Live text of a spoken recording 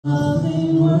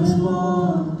Nothing worth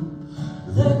more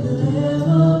that could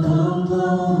ever come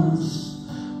close.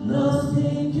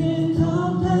 Nothing can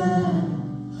compare.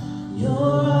 You're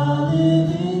our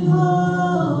living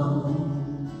hope.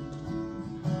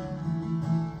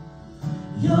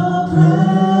 Your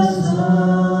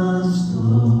presence,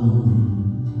 Lord.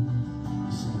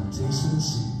 You said, I've tasted and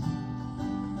seen.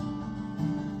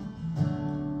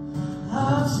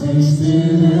 I've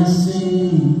tasted and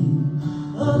seen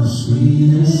of the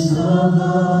sweetest of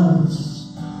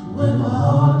loves, when my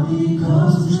heart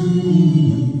becomes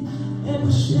free and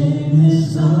my shame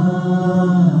is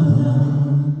undone.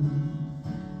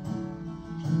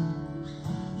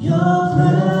 Your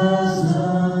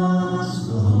presence,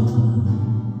 Lord.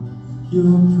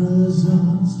 Your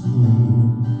presence,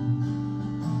 Lord.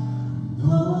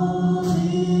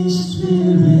 Holy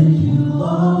Spirit, you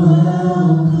are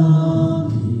welcome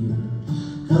here.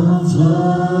 Come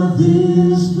flood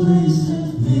this place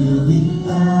and fill the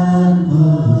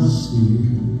atmosphere.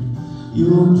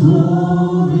 Your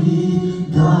glory,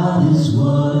 God, is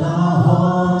what our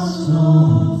hearts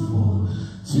long for,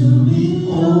 to be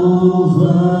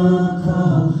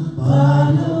overcome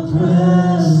by your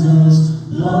presence,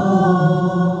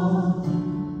 Lord.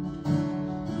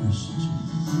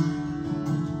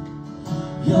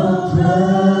 Your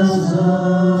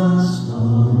presence,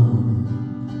 Lord.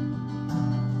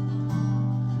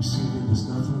 There's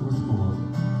nothing worth more.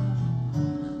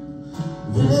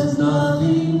 There's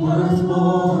nothing worth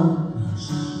more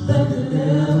that could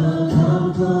ever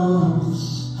come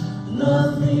close.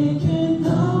 Nothing can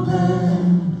compare.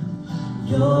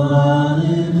 You're our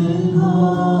living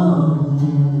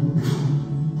home.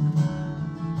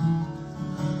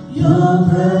 Your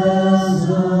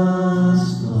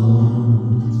presence,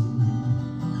 Lord.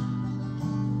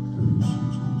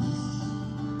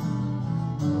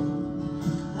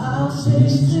 I've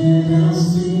tasted and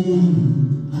seen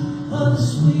of the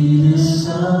sweetest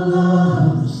of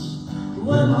loves,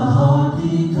 when my heart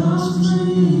becomes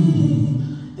free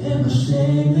and my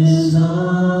shame is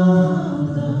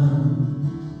undone.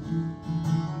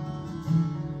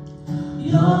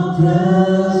 Your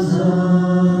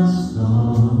presence,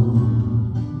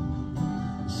 Lord.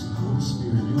 Holy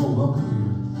Spirit, you are welcome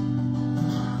here.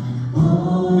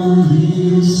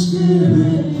 Holy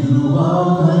Spirit, you are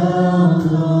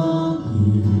welcome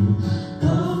here.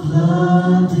 Come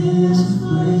flood this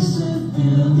place and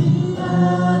fill the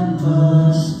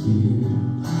atmosphere.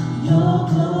 Your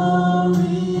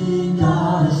glory,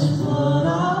 God, is what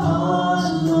our hearts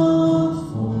long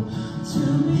for, to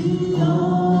be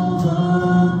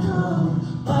overcome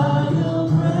by your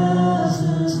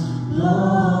presence,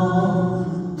 Lord.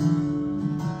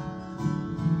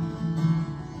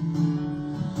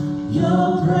 Your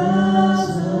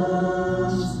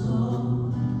presence,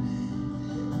 Lord.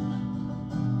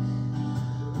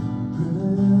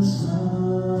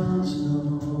 Presence,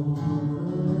 Lord.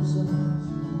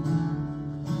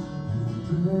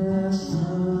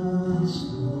 Presence,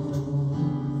 Lord.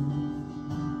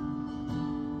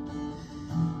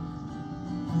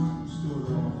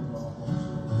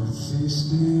 I've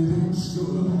tasted and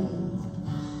seen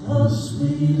of the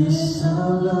sweetest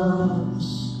of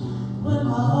loves, when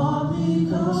my heart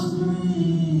becomes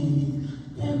free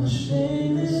and my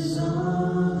shame is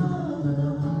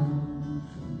undone.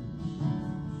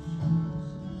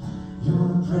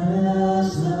 Your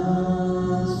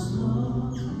presence,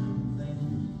 Lord. Thank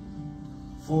you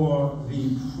for the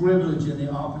privilege and the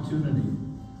opportunity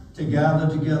to gather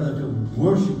together to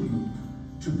worship you,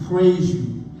 to praise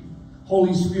you.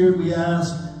 Holy Spirit, we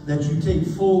ask that you take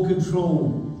full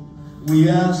control. We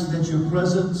ask that your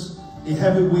presence, the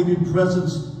heavy-weighted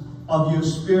presence of your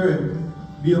Spirit,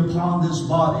 be upon this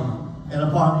body and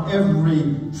upon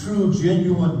every true,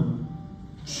 genuine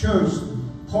church,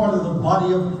 part of the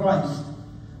body of Christ,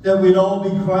 that we'd all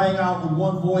be crying out with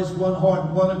one voice, one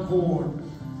heart, one accord,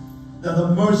 that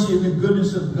the mercy and the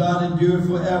goodness of God endure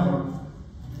forever.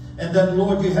 And that,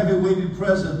 Lord, your heavy-weighted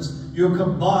presence, your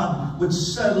kabod, would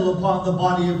settle upon the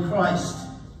body of Christ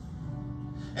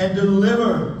and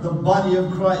deliver the body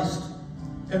of Christ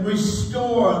and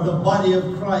restore the body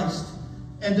of Christ,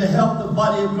 and to help the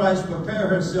body of Christ prepare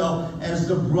herself as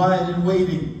the bride in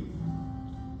waiting.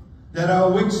 That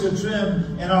our wicks are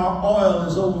trimmed and our oil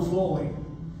is overflowing.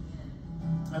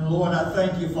 And Lord, I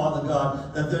thank you, Father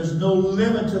God, that there's no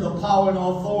limit to the power and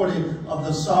authority of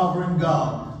the sovereign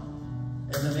God.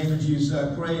 In the name of Jesus,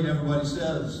 I pray, and everybody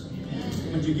says, amen.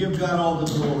 Would you give God all the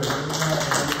glory?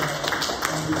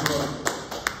 Thank you, Lord.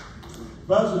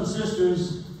 Brothers and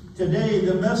sisters, today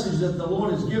the message that the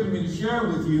Lord has given me to share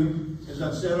with you, as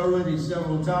I've said already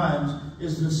several times,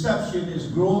 is deception is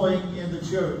growing in the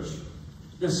church.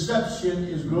 Deception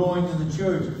is growing in the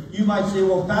church. You might say,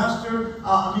 well, Pastor,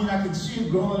 I can see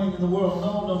it growing in the world.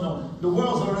 No. The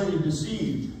world's already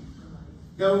deceived.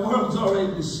 The world's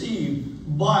already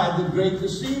deceived by the great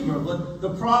deceiver. But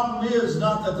the problem is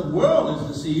not that the world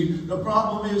is deceived. The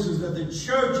problem is that the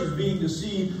church is being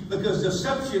deceived, because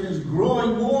deception is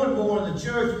growing more and more in the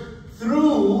church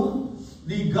through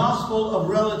the gospel of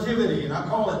relativity. And I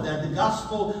call it that, the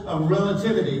gospel of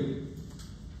relativity.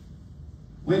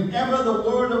 Whenever the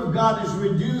Word of God is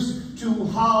reduced to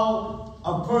how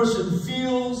a person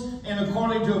feels and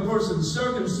according to a person's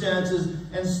circumstances,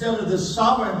 instead of the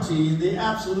sovereignty, the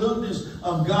absoluteness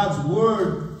of God's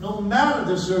Word, no matter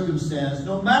the circumstance,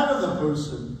 no matter the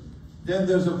person, then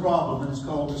there's a problem, and it's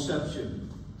called deception.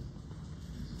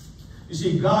 You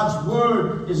see, God's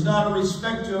Word is not a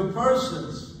respecter of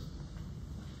persons.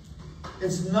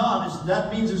 It's not.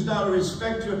 That means it's not a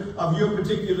respecter of your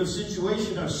particular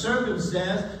situation or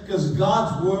circumstance, because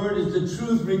God's Word is the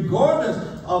truth regardless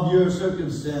of your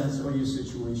circumstance or your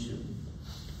situation.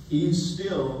 He's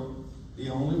still the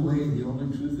only way, the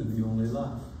only truth, and the only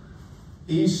life.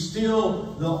 He's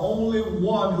still the only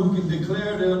one who can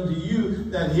declare unto you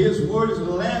that His Word is a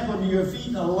lamp unto your feet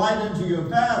and a light unto your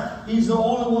path. He's the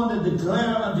only one to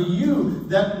declare unto you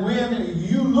that when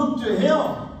you look to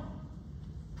Him,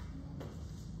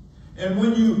 and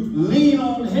when you lean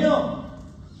on Him,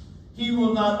 He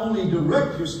will not only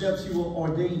direct your steps, He will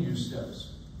ordain your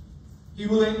steps. He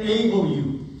will enable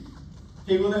you.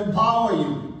 He will empower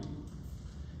you.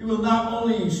 He will not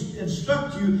only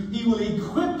instruct you, He will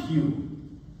equip you.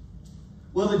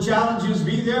 Will the challenges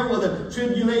be there? Will the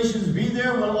tribulations be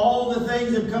there? Will all the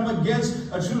things that come against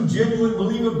a true, genuine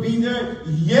believer be there?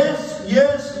 Yes,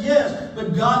 yes, yes.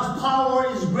 But God's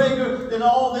power is greater than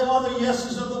all the other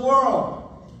yeses of the world.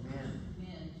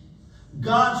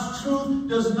 God's truth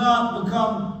does not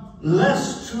become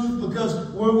less truth because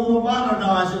we're more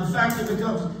modernized. In fact, it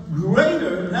becomes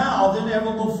greater now than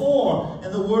ever before.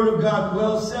 And the Word of God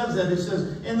well says that. It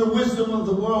says, in the wisdom of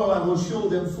the world I will show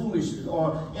them foolishness,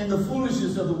 or in the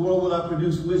foolishness of the world will I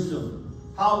produce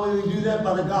wisdom. How will He do that?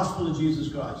 By the gospel of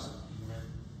Jesus Christ.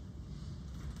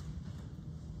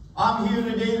 I'm here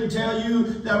today to tell you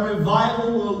that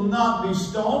revival will not be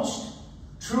staunched.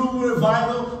 True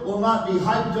revival will not be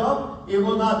hyped up. It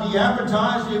will not be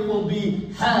advertised. It will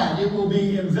be had. It will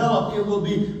be enveloped. It will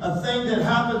be a thing that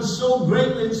happens so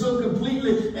greatly and so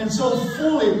completely and so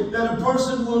fully that a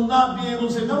person will not be able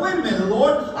to say, no, wait a minute,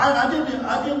 Lord, I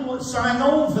didn't sign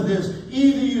on for this.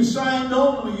 Either you signed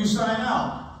on or you sign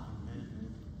out.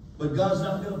 But God's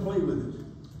not going to play with it.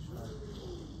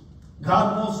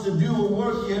 God wants to do a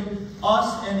work in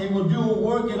us, and He will do a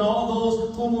work in all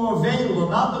those whom are available.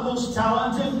 Not the most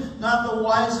talented, not the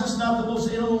wisest, not the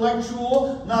most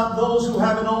intellectual, not those who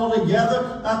have it all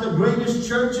together, not the greatest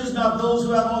churches, not those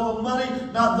who have all the money,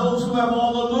 not those who have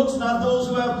all the looks, not those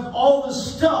who have all the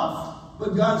stuff.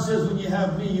 But God says, when you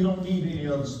have me, you don't need any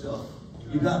other stuff.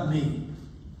 You got me.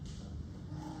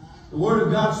 The Word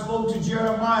of God spoke to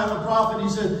Jeremiah the prophet. He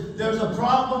said, there's a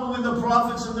problem with the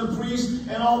prophets and the priests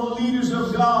and all the leaders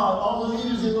of God, all the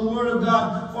leaders in the Word of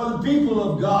God, for the people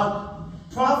of God,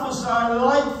 prophesy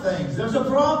light things. There's a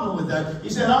problem with that. He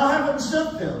said, I haven't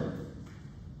sent them.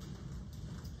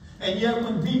 And yet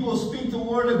when people speak the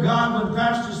Word of God, when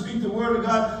pastors speak the Word of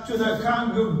God to their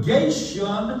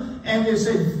congregation, and they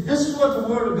say, this is what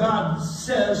the Word of God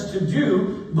says to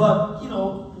do, but, you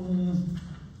know,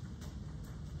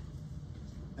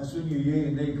 that's when your yea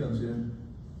and nay comes in.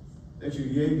 Let your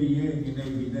yea be yea and your nay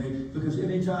be nay. Because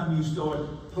anytime you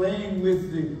start playing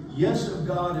with the yes of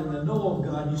God and the no of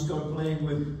God, you start playing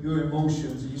with your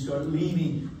emotions, and you start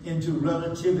leaning into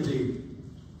relativity.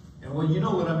 And well, you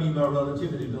know what I mean by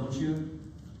relativity, don't you?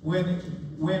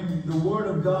 When the Word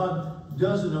of God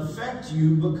doesn't affect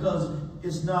you because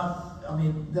it's not,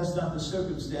 that's not the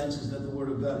circumstances that the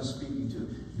Word of God is speaking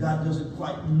to. God doesn't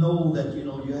quite know that,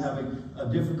 you're having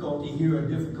a difficulty here, a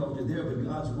difficulty there, but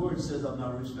God's Word says, I'm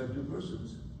not a respecter of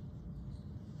persons.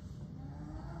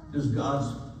 Does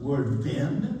God's Word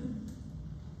bend?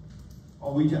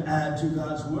 Are we to add to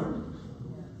God's Word?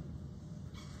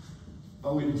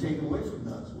 Are we to take away from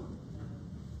God's Word?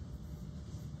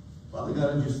 Father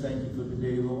God, I just thank you for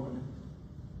today, Lord.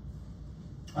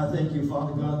 I thank you,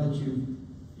 Father God, that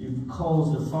you've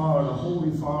caused the fire, the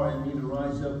holy fire in me to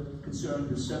rise up concerning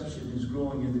deception is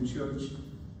growing in the church.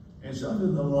 And it's under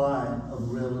the lie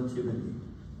of relativity.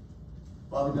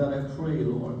 Father God, I pray,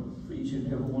 Lord, for each and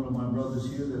every one of my brothers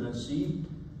here that I see,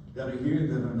 that are here,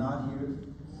 that are not here.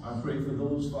 I pray for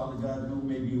those, Father God, who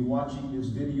may be watching this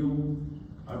video.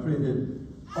 I pray that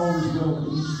all is well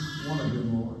with each one of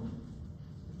them, Lord.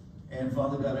 And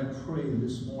Father God, I pray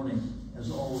this morning,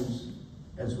 as always,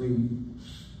 as we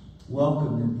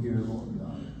welcome them here, Lord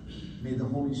God. May the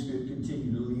Holy Spirit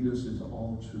continue to lead us into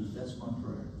all truth. That's my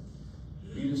prayer.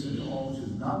 Lead us into all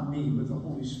truth. Not me, but the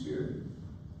Holy Spirit.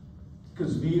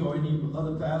 Because me or any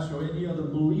other pastor or any other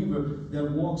believer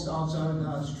that walks outside of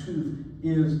God's truth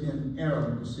is in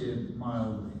error, to say it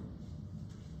mildly.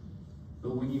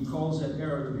 But when you cause that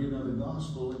error to be another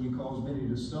gospel and you cause many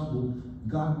to stumble,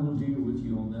 God will deal with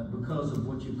you on that because of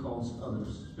what you cause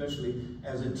others, especially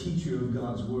as a teacher of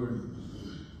God's word.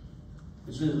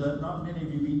 It says, let not many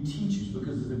of you be teachers,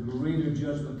 because there's a greater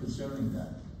judgment concerning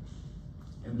that.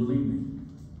 And believe me,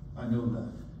 I know that.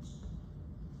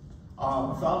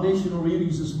 Our foundational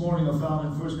readings this morning are found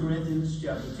in 1 Corinthians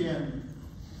chapter 10,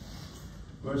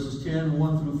 verses 10,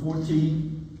 1 through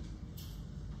 14.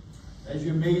 As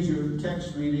your major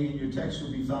text reading, and your text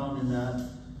will be found in that.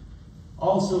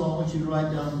 Also, I want you to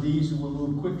write down these, and we'll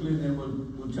move quickly, and then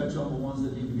we'll touch on the ones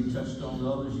that need to be touched on. The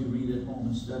others you read at home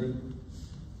and study.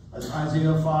 That's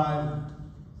Isaiah 5,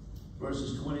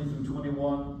 verses 20 through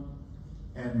 21,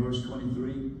 and verse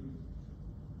 23.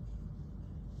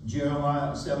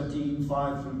 Jeremiah 17,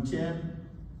 5 through 10.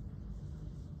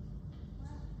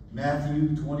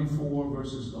 Matthew 24,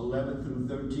 verses 11 through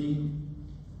 13.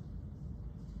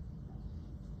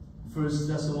 1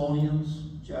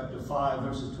 Thessalonians chapter 5,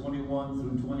 verses 21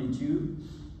 through 22.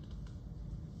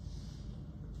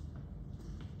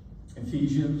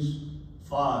 Ephesians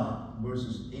 5,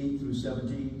 verses 8 through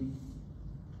 17.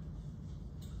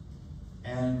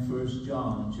 And 1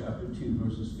 John chapter 2,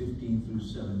 verses 15 through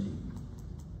 17.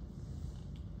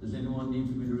 Does anyone need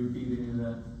for me to repeat any of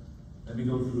that? Let me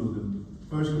go through them.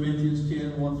 1 Corinthians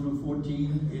 10, 1 through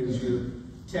 14 is your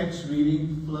text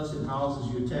reading, plus it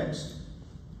houses your text.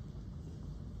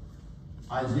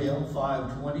 Isaiah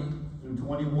 5, 20 through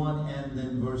 21, and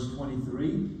then verse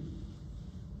 23.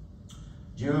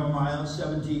 Jeremiah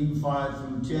 17, 5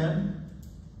 through 10.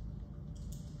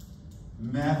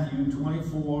 Matthew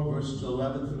 24, verses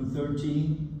 11 through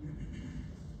 13.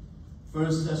 1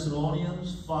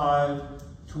 Thessalonians 5,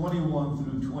 21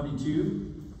 through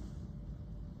 22.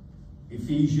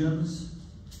 Ephesians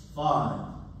 5,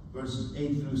 verses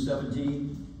 8 through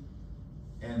 17.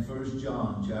 And 1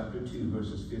 John chapter 2,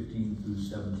 verses 15 through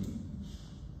 17.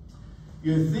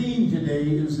 Your theme today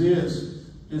is this: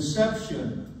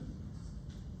 deception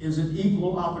is an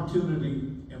equal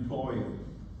opportunity employer.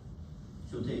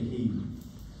 So take heed.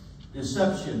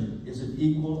 Deception is an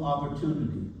equal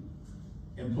opportunity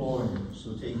employer.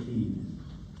 So take heed.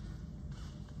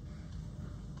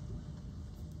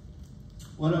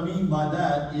 What I mean by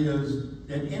that is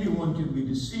that anyone can be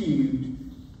deceived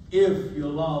if you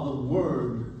allow the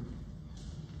word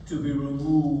to be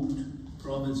removed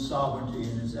from its sovereignty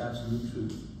and its absolute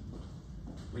truth.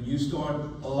 When you start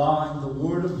allowing the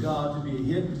word of God to be a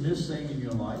hit and miss thing in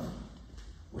your life,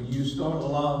 when you start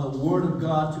allowing the word of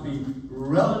God to be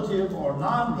relative or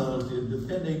non-relative,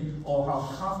 depending on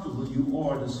how comfortable you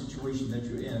are in the situation that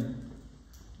you're in,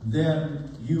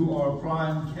 then you are a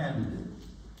prime candidate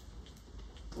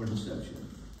for deception.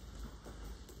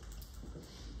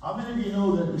 How many of you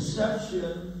know that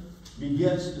deception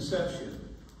begets deception?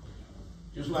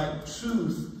 Just like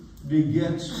truth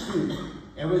begets truth.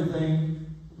 Everything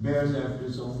bears after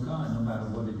its own kind, no matter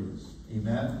what it is.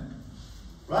 Amen?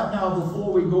 Right now,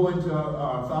 before we go into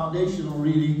our foundational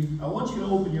reading, I want you to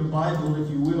open your Bible, if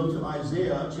you will, to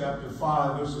Isaiah chapter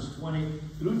 5, verses 20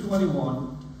 through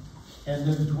 21, and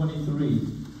then 23.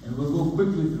 And we'll go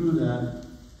quickly through that,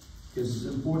 because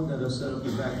it's important that I set up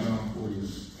the background for you.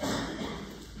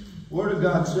 Word of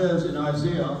God says in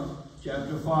Isaiah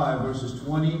chapter 5, verses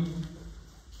 20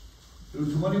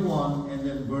 through 21, and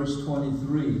then verse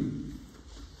 23.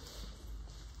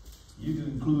 You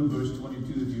can include verse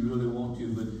 22 if you really want to,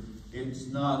 but it's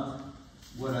not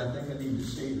what I think I need to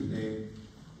say today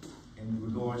in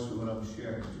regards to what I'm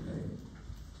sharing today.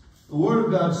 The Word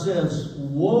of God says,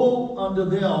 woe unto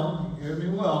them, hear me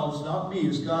well, it's not me,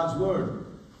 it's God's Word.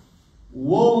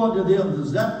 Woe unto them,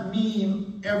 does that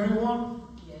mean everyone?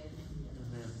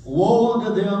 Woe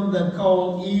unto them that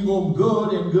call evil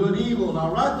good and good evil.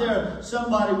 Now right there,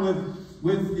 somebody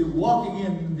with walking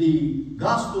in the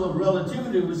gospel of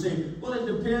relativity would say, well, it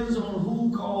depends on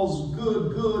who calls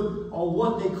good good or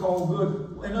what they call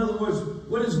good. In other words,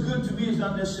 what is good to me is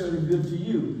not necessarily good to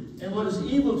you. And what is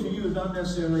evil to you is not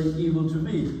necessarily evil to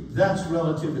me. That's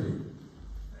relativity.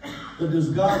 But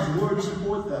does God's word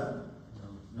support that?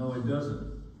 No, it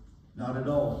doesn't. Not at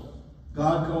all.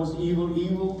 God calls evil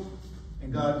evil.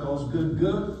 And God calls good,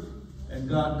 good, and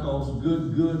God calls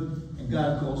good, good, and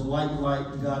God calls light, light,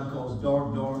 and God calls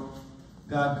dark, dark.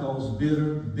 God calls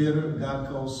bitter, bitter, God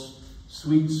calls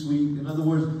Sweet, sweet. In other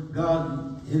words,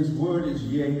 God, his word is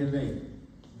yea and nay.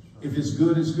 If it's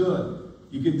good, it's good.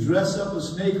 You can dress up a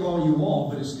snake all you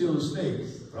want, but it's still a snake,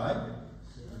 right?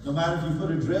 No matter if you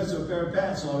put a dress or a pair of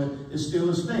pants on it, it's still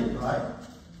a snake, right?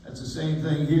 That's the same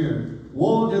thing here.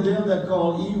 Woe to them that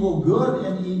call evil good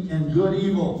and good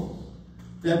evil,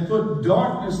 that put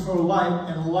darkness for light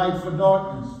and light for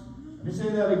darkness. Let me say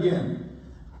that again.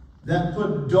 That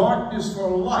put darkness for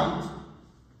light.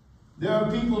 There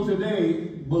are people today,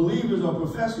 believers or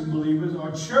professing believers, or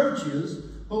churches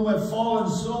who have fallen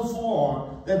so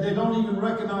far that they don't even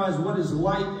recognize what is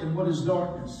light and what is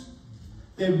darkness.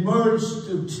 They've merged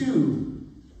the two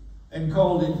and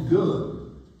called it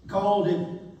good, called it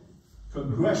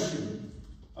progression,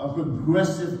 or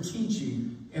progressive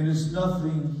teaching, and it's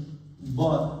nothing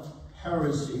but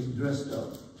heresy dressed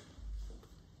up.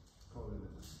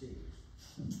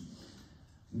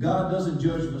 God doesn't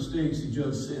judge mistakes, he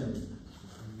judges sin.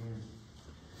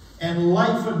 And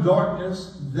light for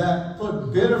darkness, that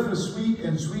put bitter for sweet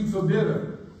and sweet for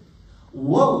bitter.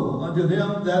 Woe unto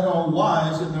them that are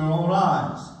wise in their own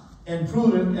eyes, and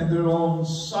prudent in their own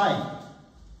sight.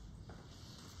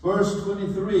 Verse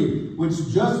 23, which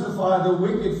justify the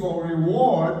wicked for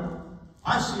reward.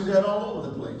 I see that all over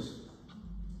the place.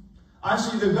 I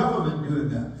see the government doing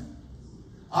that.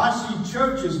 I see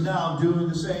churches now doing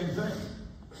the same thing.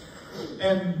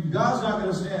 And God's not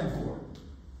going to stand for it.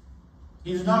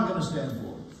 He's not going to stand for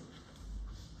it.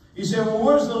 You say, well,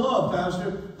 where's the love, Pastor?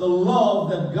 The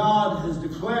love that God has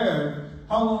declared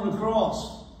hung on the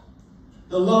cross.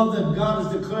 The love that God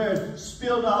has declared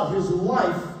spilled out his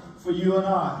life for you and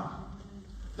I.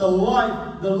 The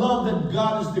love that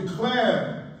God has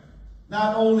declared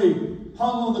not only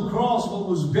hung on the cross, but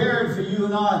was buried for you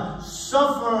and I,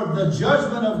 suffered the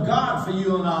judgment of God for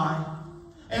you and I,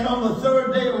 and on the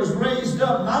third day was raised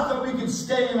up, not that we could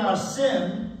stay in our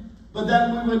sin, but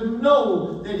that we would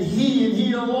know that he and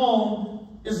he alone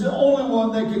is the only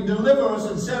one that can deliver us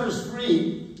and set us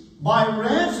free by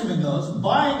ransoming us,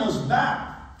 buying us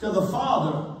back to the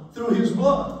Father through his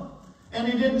blood. And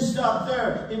he didn't stop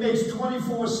there. He makes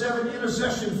 24/7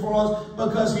 intercession for us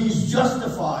because he's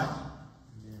justified.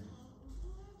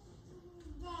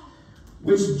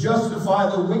 Which justify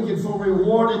the wicked for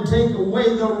reward and take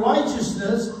away the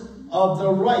righteousness of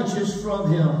the righteous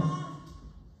from him.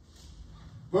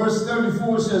 Verse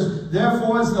 34 says,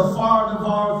 therefore as the fire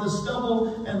devoureth the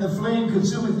stubble, and the flame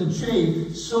consumeth the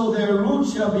chaff, so their root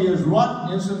shall be as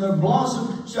rottenness, and their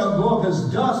blossom shall go up as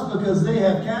dust, because they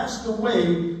have cast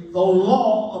away the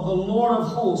law of the Lord of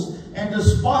hosts, and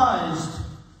despised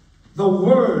the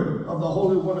word of the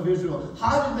Holy One of Israel.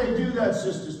 How did they do that,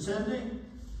 Sister Cindy?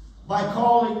 By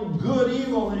calling good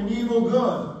evil and evil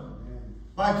good.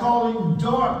 By calling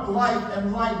dark light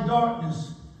and light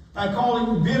darkness. By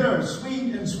calling bitter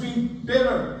sweet and sweet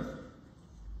bitter.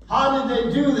 How did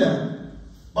they do that?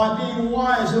 By being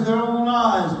wise in their own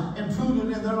eyes and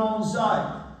prudent in their own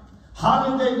sight. How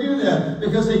did they do that?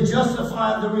 Because they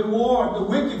justified the reward, the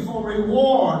wicked for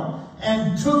reward,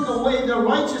 and took away the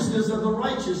righteousness of the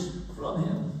righteous from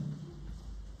him.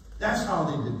 That's how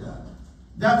they did that.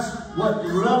 That's what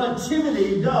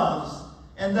relativity does.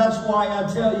 And that's why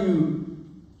I tell you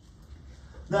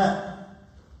that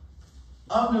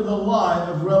under the lie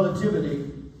of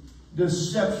relativity,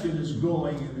 deception is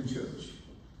growing in the church.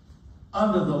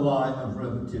 Under the lie of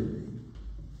relativity,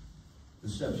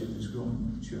 deception is growing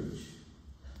in the church.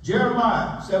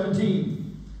 Jeremiah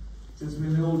 17, since we're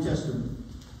in the Old Testament.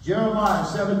 Jeremiah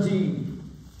 17.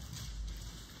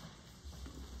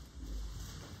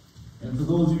 And for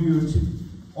those of you who are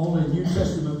only New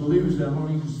Testament believers, I don't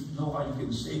even know how you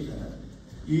can say that.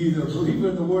 You either believe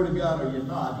in the Word of God or you're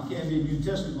not. You can't be a New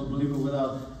Testament believer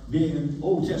without being an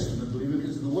Old Testament believer,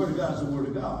 because the Word of God is the Word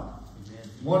of God. Amen.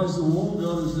 One is the womb, the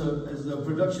other is the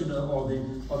production or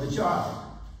the child.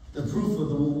 The proof of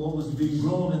the womb, what was being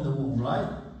grown in the womb, right?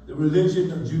 The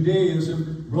religion of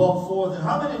Judaism brought forth. And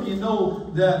how many of you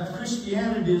know that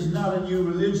Christianity is not a new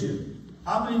religion?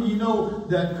 How many of you know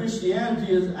that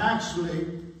Christianity is actually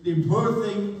the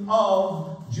birthing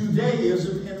of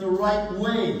Judaism in the right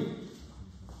way?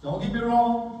 Don't get me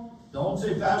wrong. Don't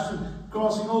say, Pastor,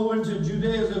 crossing over into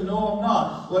Judaism. No, I'm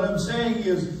not. What I'm saying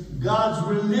is God's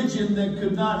religion that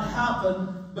could not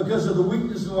happen because of the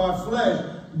weakness of our flesh.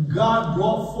 God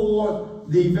brought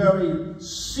forth the very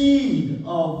seed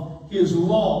of his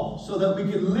law so that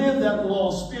we could live that law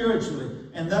spiritually.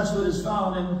 And that's what is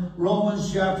found in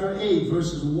Romans chapter 8,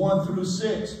 verses 1 through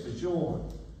 6, for sure.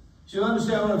 So you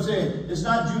understand what I'm saying? It's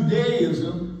not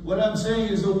Judaism. What I'm saying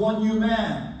is the one new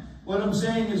man. What I'm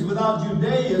saying is without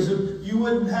Judaism, you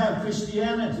wouldn't have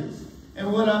Christianity.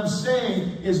 And what I'm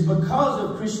saying is because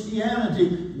of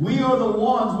Christianity, we are the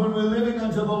ones, when we're living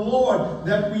unto the Lord,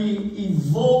 that we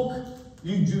evoke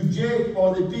the Judaic,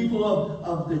 or the people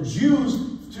of the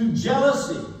Jews, to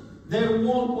jealousy. They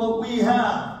want what we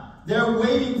have. They're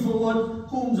waiting for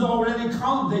whom's already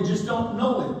come. They just don't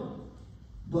know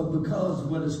it. But because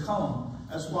what has come,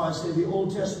 that's why I say the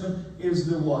Old Testament is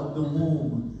the what? The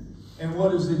womb. And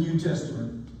what is the New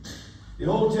Testament? The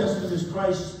Old Testament is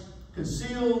Christ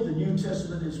concealed. The New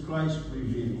Testament is Christ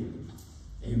revealed.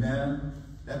 Amen.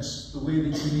 That's the way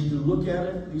that you need to look at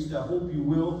it. At least I hope you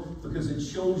will, because it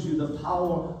shows you the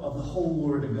power of the whole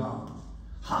Word of God.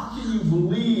 How can you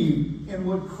believe in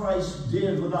what Christ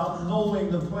did without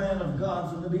knowing the plan of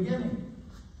God from the beginning?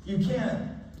 You can't.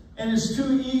 And it's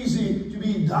too easy to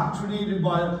be indoctrinated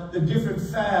by the different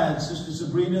fads, Sister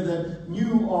Sabrina, that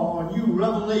new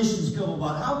revelations come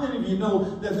about. How many of you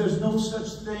know that there's no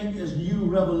such thing as new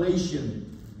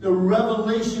revelation? The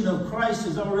revelation of Christ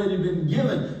has already been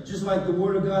given, just like the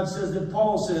Word of God says that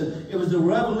Paul said. It was the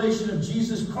revelation of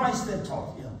Jesus Christ that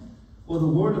taught him. Well, the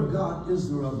Word of God is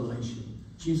the revelation.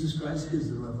 Jesus Christ is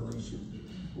the revelation.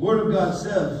 The Word of God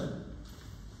says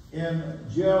in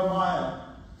Jeremiah,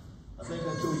 I think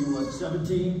I told you what,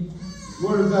 17? The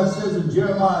Word of God says in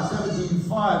Jeremiah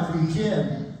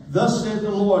 17:5-10, thus saith the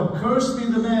Lord, curse be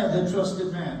the man that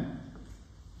trusteth man,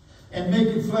 and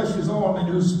maketh flesh his arm, and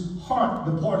whose heart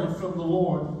departed from the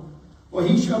Lord. For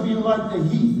he shall be like the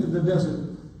heath in the desert,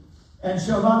 and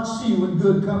shall not see when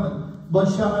good cometh,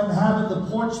 but shall inhabit the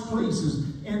parched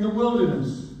places in the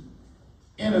wilderness,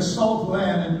 in a salt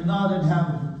land and not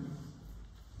inhabited.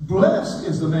 Blessed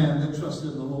is the man that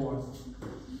trusteth in the Lord,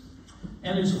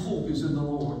 and his hope is in the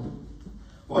Lord.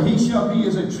 For he shall be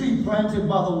as a tree planted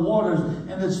by the waters,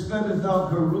 and that spreadeth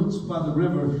out her roots by the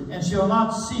river, and shall not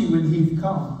see when heath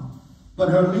come. But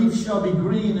her leaf shall be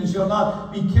green, and shall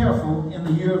not be careful in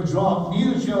the year of drought,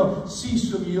 neither shall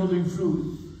cease from yielding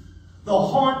fruit. The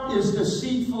heart is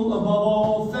deceitful above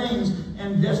all things,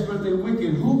 and desperately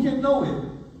wicked. Who can know it?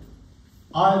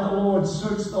 I, the Lord,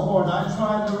 search the heart. I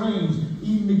try the reins,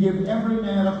 even to give every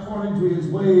man according to his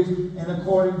ways, and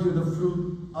according to the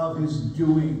fruit of his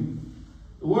doing.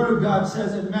 The Word of God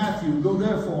says in Matthew, go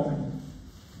there for me.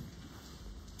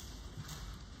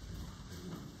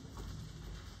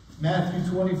 Matthew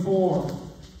 24.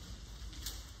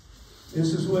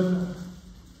 This is when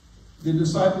the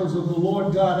disciples of the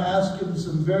Lord God asked him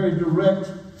some very direct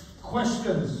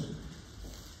questions.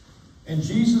 And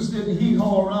Jesus didn't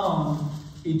hee-haw around.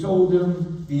 He told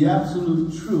them the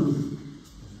absolute truth.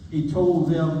 He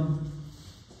told them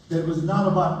that it was not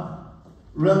about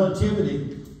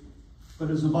relativity, but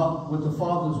it's about what the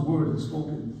Father's Word has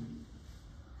spoken.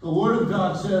 The Word of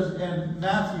God says in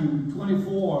Matthew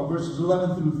 24, verses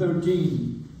 11 through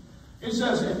 13, it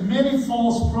says, and many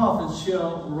false prophets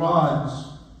shall rise,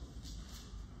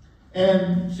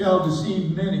 and shall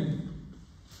deceive many.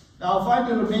 Now, I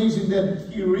find it amazing that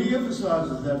he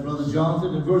re-emphasizes that, Brother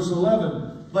Jonathan, in verse 11.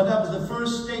 But that was the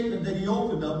first statement that he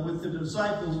opened up with the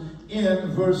disciples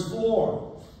in verse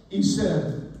 4. He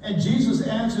said, and Jesus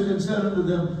answered and said unto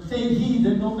them, take heed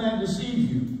that no man deceive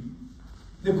you.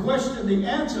 The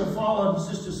answer followed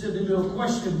Sister Sidney to a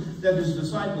question that his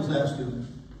disciples asked him.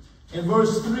 In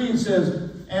verse 3 it says,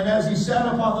 and as he sat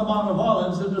upon the Mount of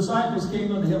Olives, the disciples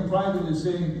came unto him privately,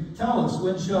 saying, tell us,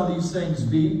 when shall these things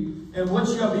be? And what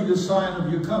shall be the sign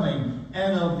of your coming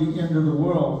and of the end of the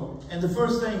world? And the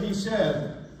first thing he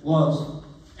said was,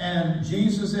 and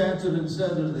Jesus answered and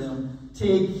said to them,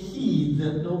 take heed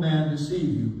that no man deceive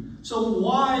you. So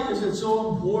why is it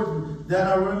so important that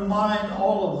I remind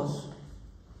all of us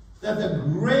that the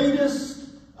greatest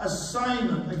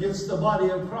assignment against the body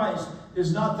of Christ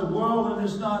is not the world, and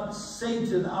it's not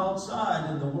Satan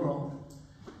outside in the world.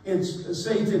 It's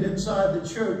Satan inside the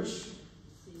church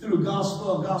through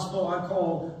gospel. Gospel I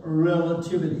call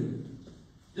relativity.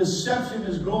 Deception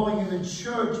is growing in the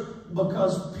church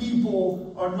because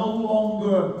people are no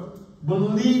longer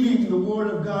believing the Word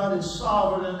of God is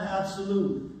sovereign and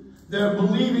absolute. They're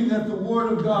believing that the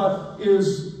Word of God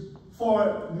is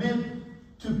meant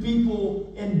to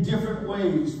people in different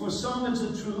ways. For some it's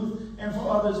the truth, and for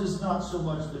others it's not so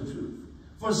much the truth.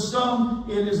 For some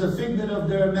it is a figment of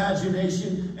their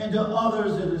imagination, and to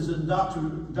others it is a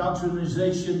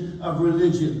doctrinization of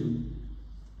religion.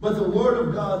 But the Word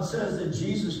of God says that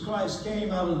Jesus Christ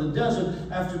came out of the desert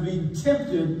after being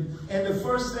tempted, and the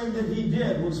first thing that he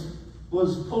did was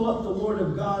pull up the Word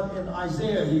of God in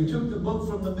Isaiah. He took the book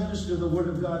from the minister, the Word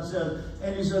of God said,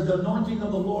 and he said, the anointing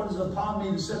of the Lord is upon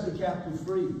me to set the captive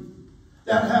free.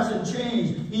 That hasn't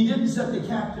changed. He didn't set the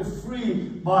captive free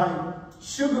by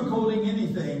sugarcoating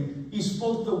anything. He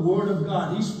spoke the word of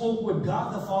God. He spoke what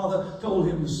God the Father told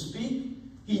him to speak.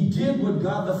 He did what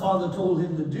God the Father told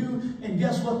him to do. And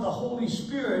guess what? The Holy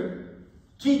Spirit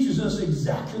teaches us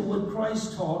exactly what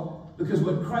Christ taught, because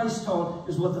what Christ taught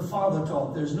is what the Father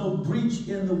taught. There's no breach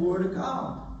in the Word of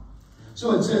God.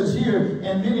 So it says here,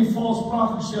 and many false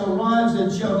prophets shall rise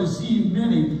and shall deceive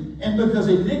many, and because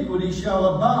iniquity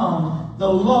shall abound,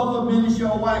 the love of many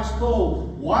shall wax cold.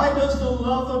 Why does the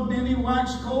love of many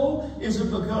wax cold? Is it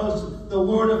because the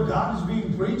Word of God is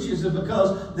being preached? Is it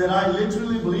because that I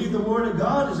literally believe the Word of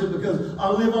God? Is it because I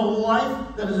live a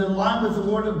life that is in line with the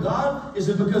Word of God? Is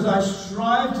it because I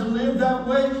strive to live that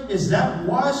way? Is that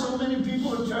why so many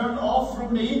people are turned off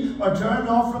from me, or turned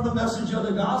off from the message of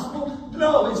the gospel?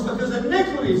 No, it's because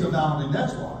iniquity is abounding.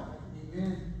 That's why.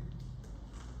 Amen.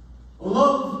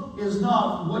 Love is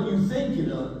not what you think it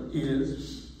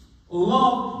is.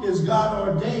 Love is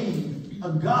God-ordained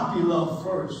agape love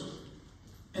first,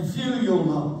 and filial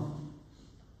love,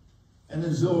 and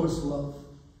then Zoris love.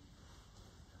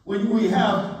 When we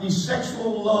have the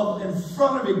sexual love in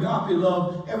front of agape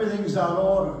love, everything's out of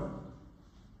order.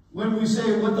 When we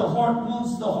say what the heart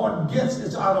wants, the heart gets,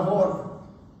 it's out of order.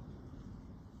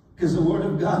 Because the Word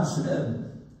of God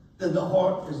said that the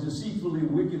heart is deceitfully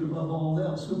wicked above all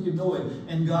else. Who can know it?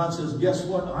 And God says, guess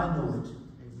what? I know it.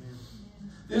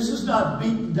 This is not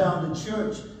beating down the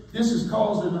church. This is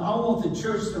causing, I want the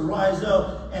church to rise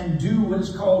up and do what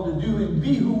it's called to do and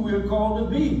be who we're called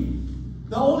to be.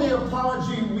 The only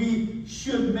apology we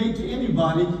should make to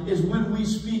anybody is when we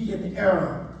speak in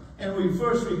error. And we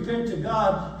first repent to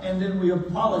God, and then we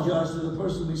apologize to the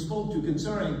person we spoke to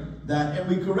concerning that, and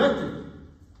we correct it.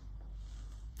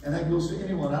 And that goes to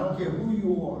anyone. I don't care who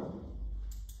you are.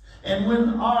 And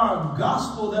when our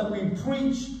gospel that we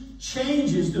preach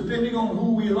changes depending on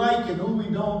who we like and who we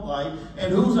don't like,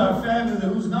 and who's our family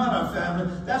and who's not our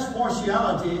family, that's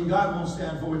partiality, and God won't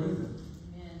stand for it either.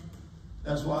 Amen.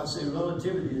 That's why I say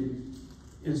relativity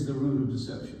is the root of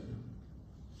deception.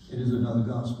 It is another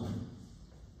gospel.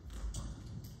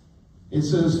 It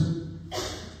says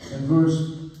in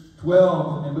verse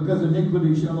 12, and because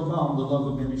iniquity shall abound, the love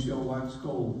of many shall wax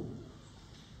cold.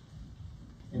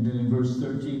 And then in verse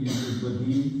 13 it says, but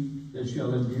he that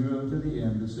shall endure unto the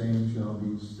end, the same shall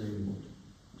be saved.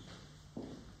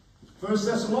 1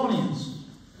 Thessalonians.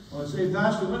 Well, I say,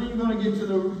 Pastor, when are you going to get to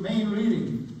the main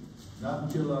reading? Not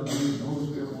until I do what the Holy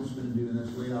Spirit wants me to do, and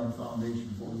that's lay out a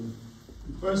foundation for you.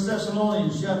 1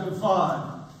 Thessalonians chapter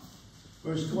 5,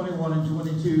 verse 21 and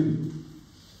 22.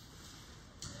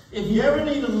 If you ever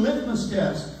need a litmus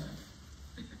test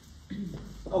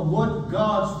of what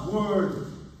God's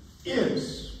Word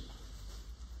is,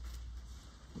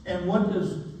 and what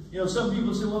does, some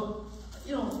people say, well,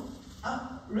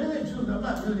 really and truly, I'm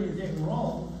not doing anything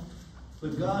wrong.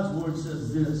 But God's Word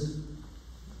says this.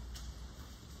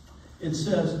 It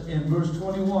says in verse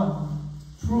 21,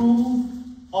 prove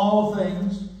all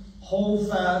things, hold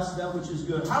fast that which is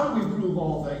good. How do we prove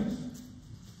all things?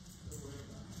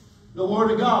 The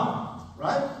Word of God,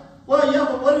 right? Well, yeah,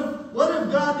 but what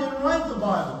if God didn't write the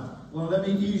Bible? Well, let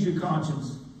me ease your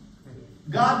conscience.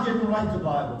 God didn't write the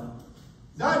Bible.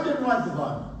 God didn't write the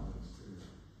Bible.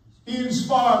 He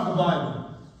inspired the Bible.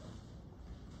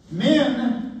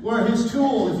 Men were his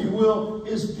tool, if you will,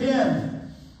 his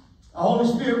pen. The Holy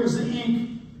Spirit was the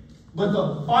ink. But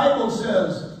the Bible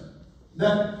says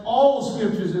that all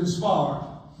Scripture is inspired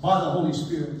by the Holy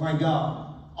Spirit, by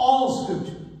God. All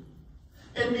Scripture.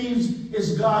 It means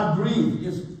it's God-breathed.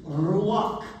 It's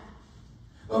ruach.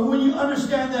 But when you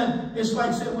understand that, it's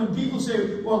like when people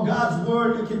say, well, God's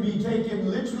Word, it can be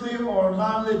taken literally or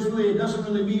non-literally. It doesn't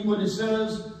really mean what it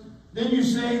says. Then you're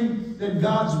saying that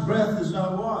God's breath is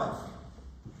not alive.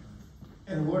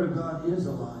 And the Word of God is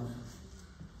alive.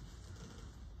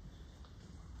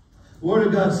 The Word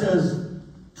of God says,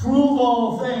 prove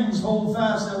all things, hold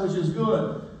fast that which is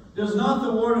good. Does not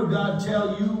the Word of God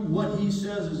tell you what He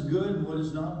says is good and what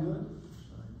is not good?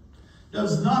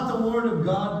 Does not the Word of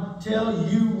God tell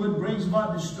you what brings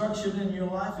about destruction in your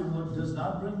life and what does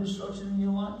not bring destruction in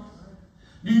your life?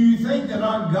 Do you think that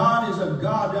our God is a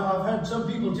God? Now, I've had some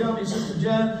people tell me, Sister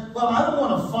Jan, well, I don't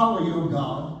want to follow your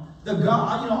God. The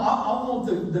God, I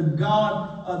want the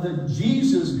God, the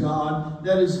Jesus God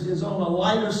that is on the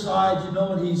lighter side,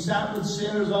 and He sat with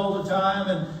sinners all the time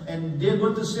and did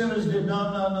what the sinners did.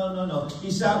 No.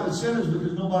 He sat with sinners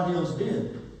because nobody else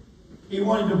did. He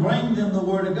wanted to bring them the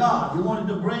Word of God. He wanted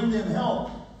to bring them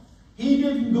help. He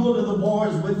didn't go to the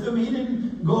bars with them. He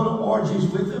didn't go to orgies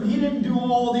with them. He didn't do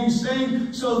all these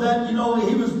things so that, he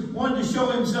wanted to show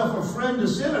himself a friend to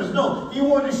sinners. No, he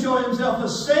wanted to show himself a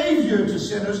Savior to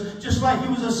sinners, just like he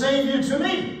was a Savior to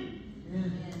me.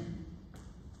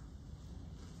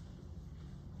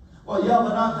 Well, yeah,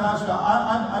 but Pastor,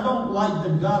 I don't like the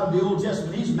God of the Old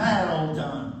Testament. He's mad all the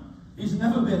time. He's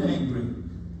never been angry.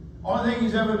 Only thing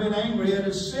he's ever been angry at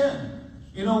is sin.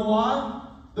 You know why?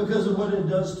 Because of what it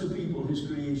does to people, his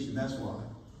creation. That's why.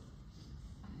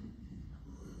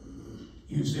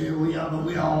 You say, well, yeah, but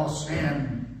we all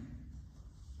sin.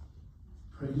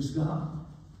 Praise God.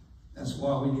 That's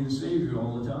why we need a Savior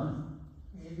all the time.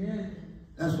 Amen.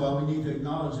 That's why we need to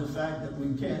acknowledge the fact that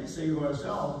we can't save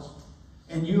ourselves.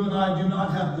 And you and I do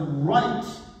not have the right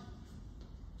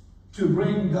to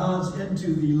bring God's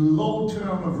into the low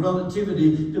term of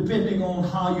relativity, depending on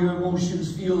how your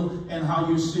emotions feel and how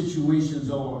your situations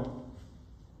are.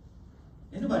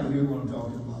 Anybody hear what I'm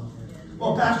talking about?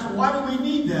 Well, Pastor, why do we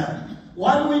need that?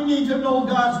 Why do we need to know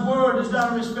God's word is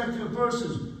not a respecter of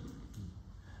persons?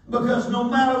 Because no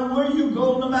matter where you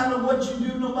go, no matter what you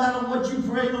do, no matter what you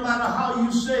pray, no matter how you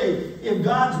say, if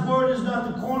God's word is not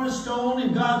the cornerstone,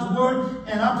 if God's word,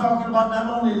 and I'm talking about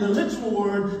not only the literal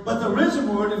word, but the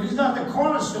risen word, if he's not the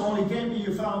cornerstone, he can't be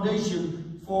your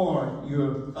foundation for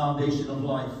your foundation of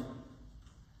life.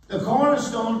 The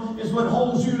cornerstone is what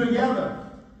holds you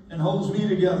together and holds me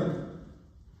together.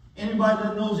 Anybody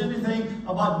that knows anything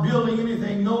about building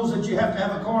anything knows that you have to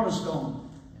have a cornerstone.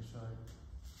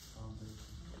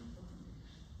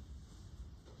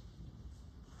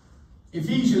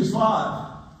 Ephesians 5.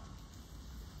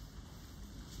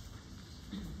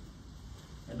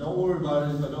 And don't worry about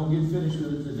it if I don't get finished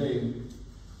with it today.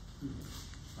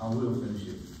 I will finish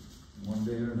it one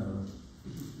day or another.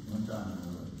 One time or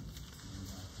another.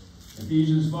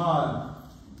 Ephesians 5.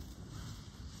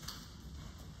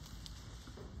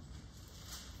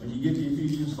 When you get to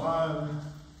Ephesians 5,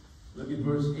 look at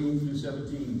verse 8 through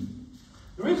 17.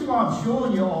 The reason why I'm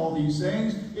showing you all these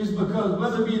things is because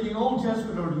whether it be in the Old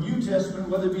Testament or the New Testament,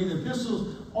 whether it be the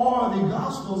epistles or the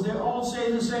Gospels, they all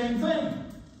say the same thing.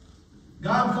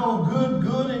 God called good,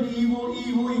 good, and evil,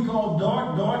 evil. He called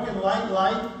dark, dark, and light,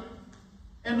 light.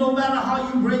 And no matter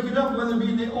how you break it up, whether it be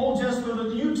in the Old Testament or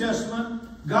the New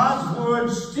Testament, God's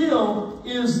word still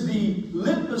is the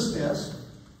litmus test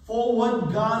for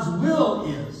what God's will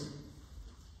is,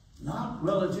 not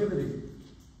relativity.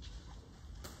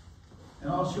 And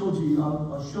I'll show you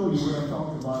what I'm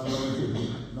talking about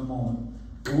relativity in a moment.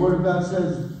 The Word of God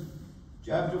says,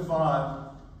 chapter 5,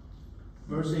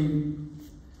 verse 8,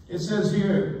 it says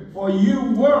here, for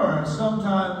you were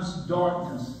sometimes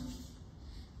darkness.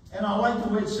 And I like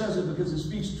the way it says it because it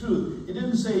speaks truth. It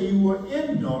didn't say you were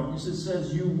in darkness, it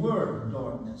says you were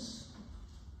darkness.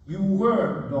 You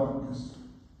were darkness.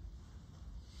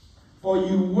 For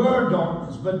you were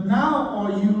darkness, but now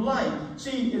are you light.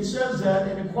 See, it says that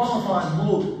and it qualifies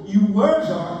both. You were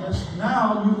darkness,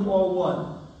 now you are what?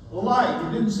 Light.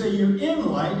 It didn't say you're in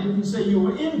light. It didn't say you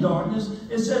were in darkness.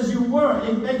 It says you were.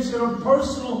 It makes it a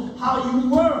personal how you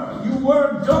were. You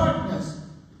were darkness,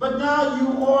 but now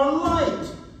you are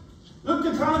light. Look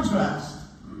at the contrast.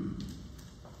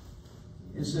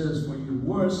 It says, for you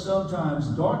were sometimes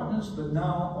darkness, but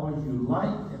now are you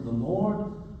light in the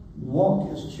Lord.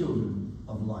 Walk as children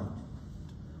of light.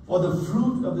 For the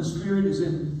fruit of the Spirit is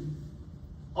in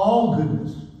all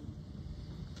goodness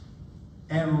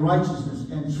and righteousness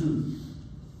and truth,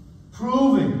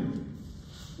 proving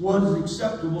what is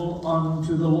acceptable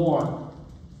unto the Lord.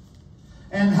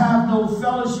 And have no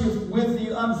fellowship with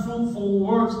the unfruitful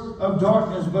works of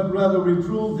darkness, but rather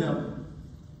reprove them.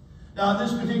 Now, in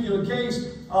this particular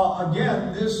case,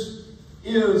 again, this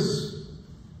is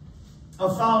a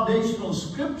foundational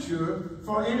scripture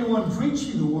for anyone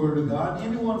preaching the Word of God,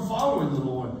 anyone following the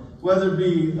Lord, whether it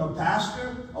be a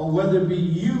pastor or whether it be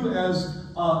you as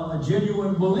a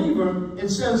genuine believer. It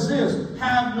says this,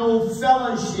 have no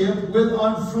fellowship with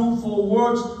unfruitful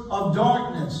works of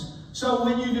darkness. So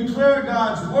when you declare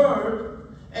God's Word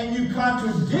and you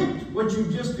contradict what you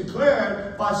just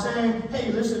declared by saying,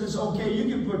 hey, listen, it's okay, you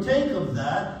can partake of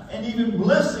that and even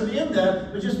bless them in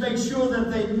that, but just make sure that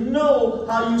they know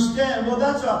how you stand. Well,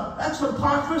 that's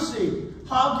hypocrisy.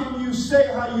 How can you say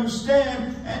how you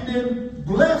stand and then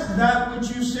bless that which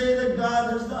you say that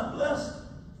God has not blessed?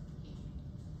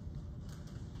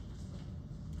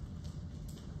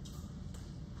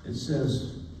 It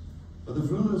says, but the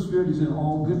fruit of the Spirit is in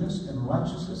all goodness and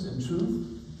righteousness and truth,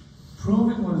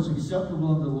 proving what is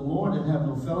acceptable unto the Lord, and have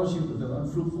no fellowship with the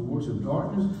unfruitful works of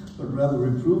darkness, but rather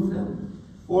reprove them.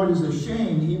 For it is a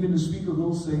shame even to speak of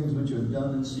those things which are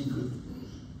done in secret.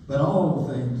 But all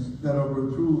things that are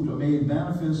reproved are made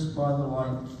manifest by the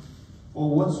light. For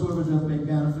whatsoever doth make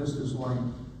manifest is light.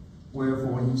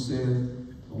 Wherefore he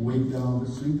said, awake thou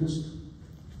that sleepest,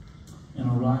 and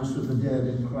arise from the dead,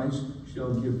 and Christ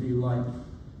shall give thee light.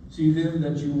 See then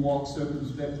that you walk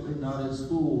circumspectly, not as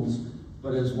fools,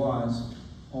 but as wise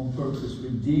on purpose,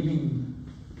 redeeming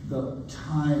the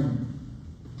time,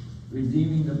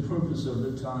 redeeming the purpose of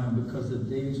the time, because the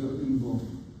days are evil.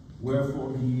 Wherefore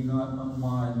be ye not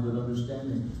unwise, but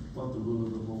understanding what the will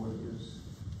of the Lord is.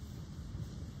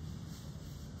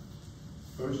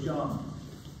 1 John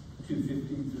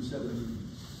 2:15 through 17.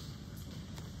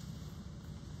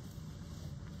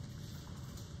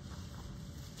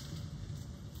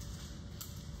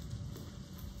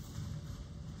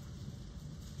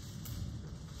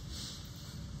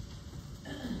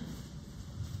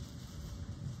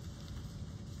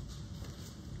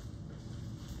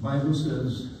 The Bible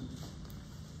says,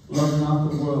 love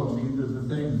not the world, neither the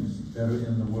things that are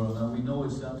in the world. Now we know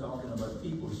it's not talking about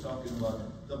people, it's talking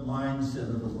about the mindset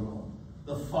of the world,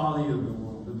 the folly of the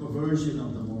world, the perversion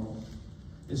of the world.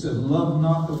 It says, love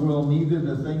not the world, neither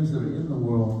the things that are in the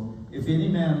world. If any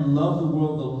man love the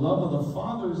world, the love of the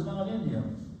Father is not in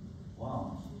him.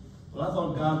 Wow. Well, I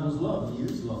thought God was love. He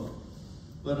is love.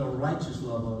 But a righteous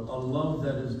love, a love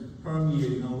that is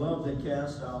permeating, a love that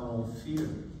casts out all fear.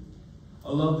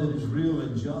 A love that is real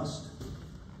and just.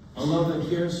 A love that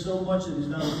cares so much that he's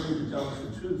not afraid to tell us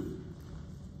the truth.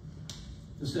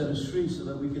 To set us free so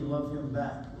that we can love him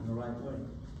back in the right way.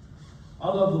 I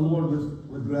love the Lord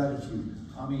with gratitude.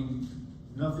 I mean,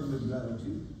 nothing but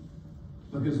gratitude.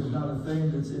 Because there's not a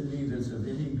thing that's in me that's of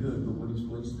any good but what he's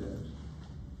placed there.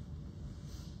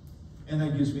 And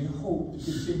that gives me hope to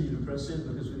continue to press in,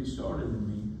 because what he started in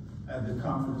me, I have the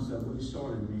confidence that what he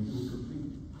started in me, he will complete.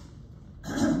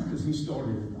 Because he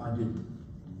started it, I didn't.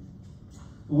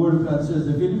 The Word of God says,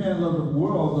 if any man love the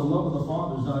world, the love of the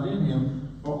Father is not in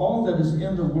him. For all that is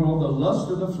in the world, the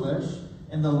lust of the flesh,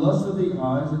 and the lust of the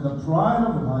eyes, and the pride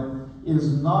of life,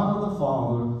 is not of the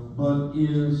Father, but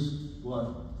is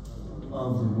what?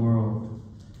 Of the world.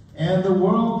 And the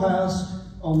world passed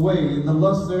away, and the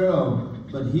lust thereof,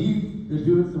 but he that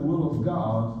doeth the will of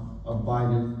God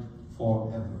abideth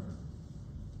forever.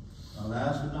 Now,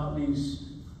 last but not least,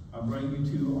 I bring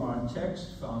you to our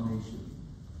text foundation.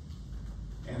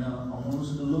 And I want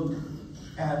us to look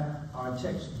at our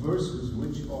text verses,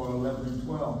 which are 11 and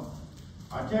 12.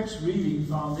 Our text reading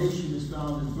foundation is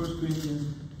found in 1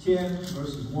 Corinthians 10,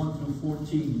 verses 1 through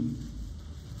 14.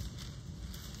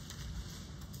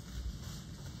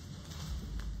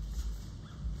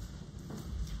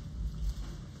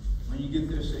 When you get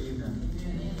there, say amen.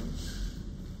 Amen.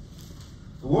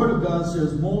 The Word of God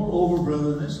says, moreover,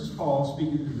 brethren, this is Paul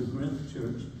speaking to the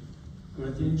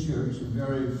Corinthian church, a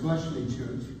very fleshly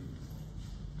church.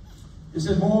 He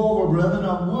said, moreover, brethren,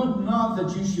 I would not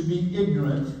that you should be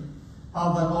ignorant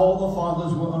how that all the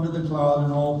fathers were under the cloud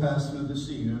and all passed through the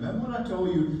sea. Remember when I told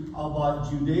you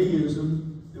about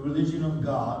Judaism, the religion of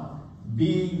God,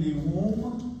 being the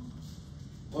womb?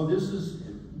 Well, this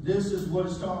is what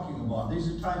it's talking about. These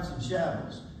are types and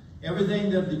shadows.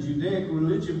 Everything that the Judaic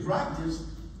religion practiced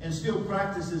and still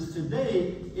practices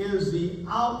today is the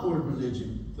outward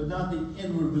religion, but not the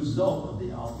inward result of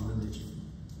the outward religion.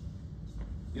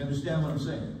 You understand what I'm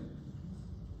saying?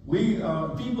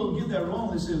 People get that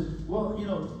wrong. They say, well, you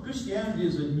know, Christianity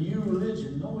is a new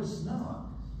religion. No, it's not.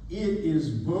 It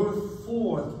is birthed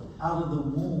forth out of the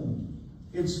womb.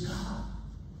 It's God.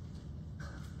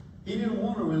 He didn't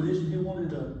want a religion. He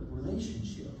wanted a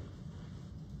relationship.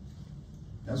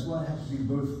 That's why it had to be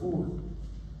birthed forth.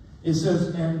 It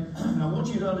says, and I want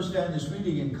you to understand this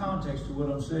reading in context to what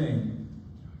I'm saying.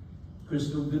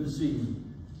 Crystal, good to see you.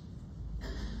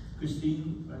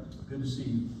 Christine, right? Good to see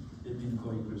you. Didn't mean to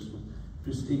call you Crystal.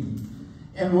 Christine.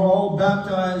 And we're all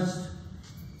baptized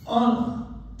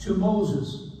unto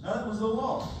Moses. Now that was the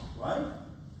law, right?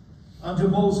 Unto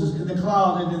Moses in the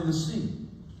cloud and in the sea.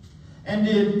 And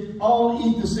did all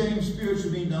eat the same spiritual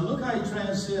meat. Now look how he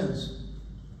transcends.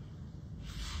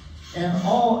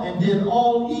 And did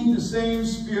all eat the same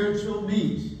spiritual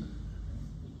meat.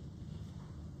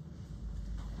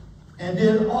 And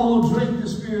did all drink the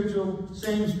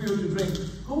same spiritual drink.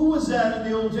 Who was that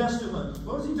in the Old Testament?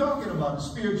 What was he talking about? The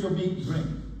spiritual meat and drink.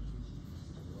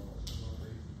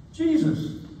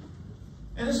 Jesus.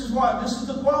 And this is why, this is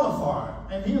the qualifier.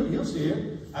 And he'll say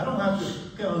it. I don't have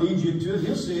to kind of lead you into it.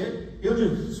 He'll say it. He'll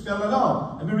just spell it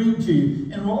out. Let me read it to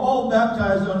you. And we're all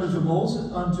baptized unto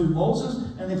Moses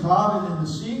and the cloud and in the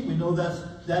sea. We know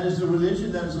that is the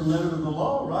religion, that is the letter of the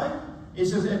law, right? It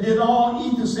says, and did all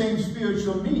eat the same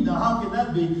spiritual meat. Now, how can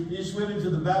that be? They just went into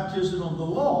the baptism of the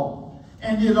law.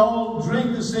 And did all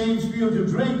drink the same spiritual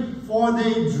drink, for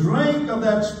they drank of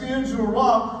that spiritual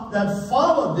rock that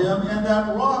followed them, and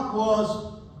that rock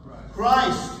was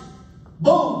Christ.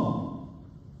 Boom!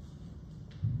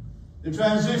 The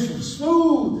transition,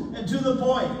 smooth and to the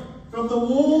point, from the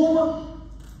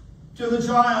womb to the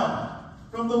child.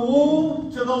 From the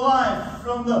womb to the life.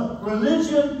 From the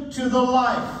religion to the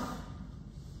life.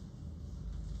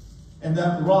 And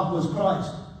that rock was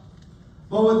Christ.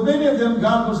 But with many of them,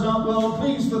 God was not well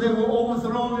pleased, for they were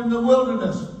overthrown in the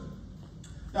wilderness.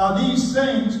 Now these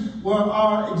things were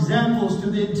our examples, to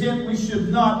the intent we should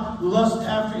not lust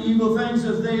after evil things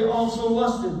as they also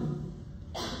lusted.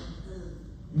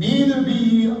 Neither be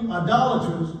ye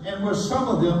idolaters, and were some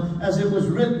of them, as it was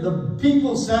written, the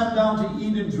people sat down to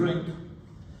eat and drink,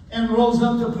 and rose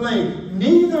up to play.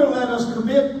 Neither let us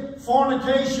commit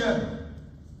fornication,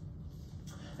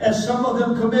 as some of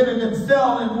them committed, and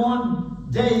fell in one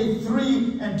day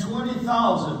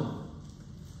 23,000.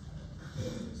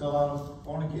 It's a lot of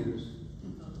fornicators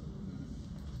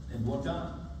in one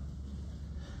time.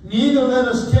 Neither let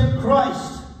us tempt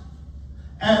Christ,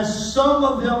 as some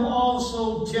of them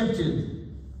also tempted,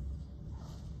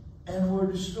 and were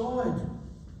destroyed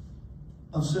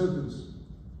of serpents.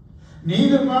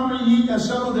 Neither murmur ye, as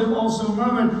some of them also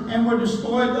murmured, and were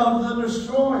destroyed of the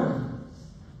destroyer.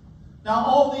 Now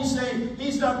all these things,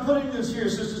 he's not putting this here,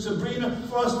 Sister Sabrina,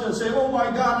 for us to say, oh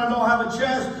my God, I don't have a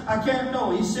chance, I can't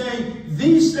know. He's saying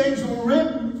these things were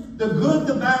written, the good,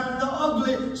 the bad, and the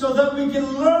ugly, so that we can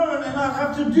learn and not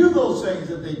have to do those things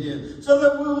that they did. So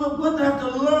that we wouldn't have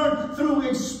to learn through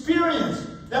experience,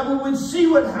 that we would see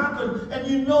what happened. And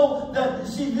you know that,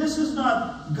 see, this is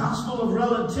not gospel of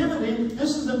relativity,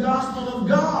 this is the gospel of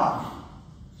God.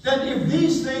 That if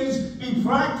these things be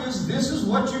practiced, this is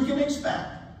what you can expect.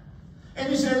 And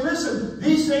you say, listen,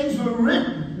 these things were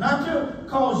written not to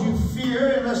cause you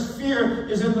fear, unless fear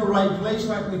is in the right place,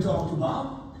 like we talked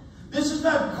about. This is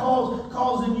not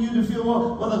causing you to feel,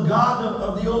 well, the God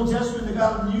of the Old Testament, the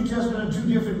God of the New Testament are two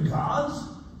different gods.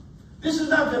 This is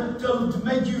not to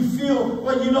make you feel,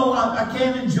 well, you know, I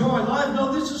can't enjoy life.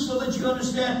 No, this is so that you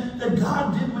understand that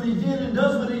God did what he did and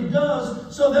does what he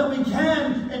does so that we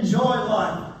can enjoy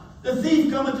life. The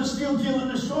thief cometh to steal, kill,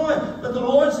 and destroy. But the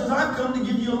Lord says, I've come to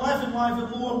give you life and life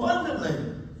and more abundantly.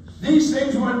 These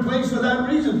things were in place for that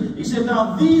reason. He said,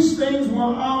 now these things were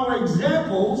our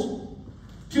examples,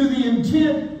 to the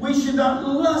intent we should not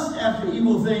lust after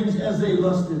evil things as they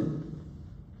lusted.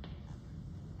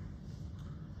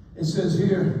 It says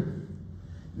here,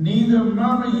 neither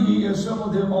murmur ye, as some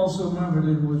of them also murmured,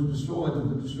 and was destroyed of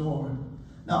the destroyer.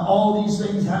 Now all these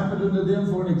things happened unto them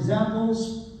for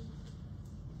examples,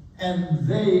 and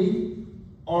they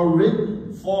are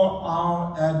written for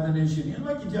our admonition. You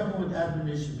know, like you tell me what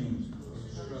admonition means?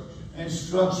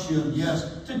 Instruction,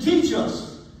 yes. To teach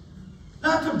us.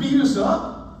 Not to beat us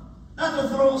up. Not to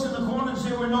throw us in the corner and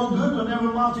say we're no good, we'll never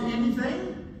amount to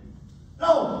anything.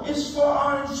 No, it's for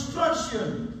our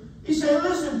instruction. He said,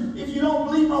 listen, if you don't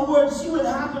believe my word, see what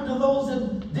happened to those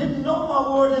that didn't know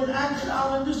my word and acted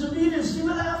out in disobedience. See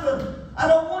what happened. I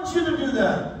don't want you to do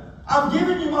that. I've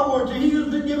given you my word. To he who's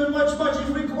been given much, much is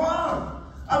required.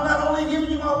 I'm not only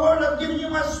giving you my word, I've given you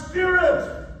my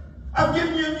spirit. I've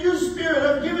given you a new spirit.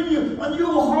 I've given you a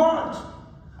new heart.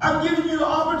 I've given you the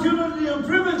opportunity and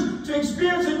privilege to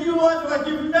experience a new life like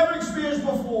you've never experienced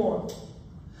before.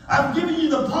 I've given you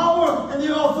the power and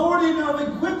the authority, and I've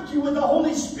equipped you with the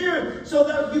Holy Spirit so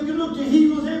that you can look to he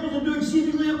who is able to do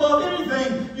exceedingly above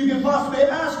anything you can possibly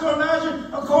ask or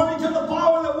imagine, according to the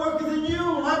power that worketh in you,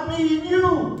 not me in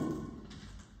you.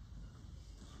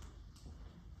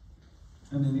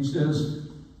 And then he says,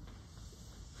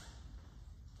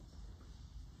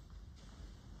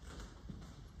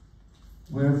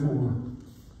 wherefore,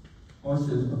 or it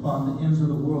says, upon the ends of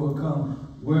the world will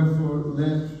come, wherefore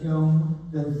let him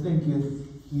that thinketh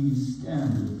he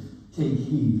standeth take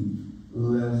heed,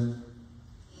 lest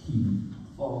he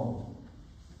fall.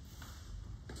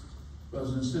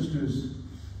 Brothers and sisters,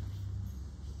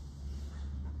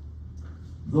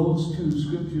 those two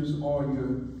scriptures are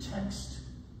your text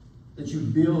that you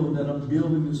build, that I'm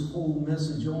building this whole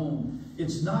message on.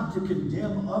 It's not to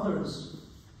condemn others.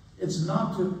 It's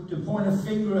not to point a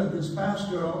finger at this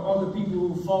pastor or other people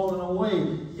who have fallen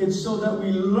away. It's so that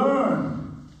we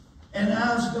learn and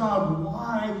ask God,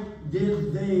 why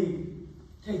did they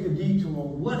take a detour?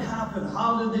 What happened?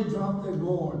 How did they drop their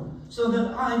gourd? So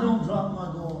that I don't drop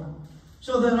my gourd.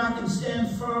 So that I can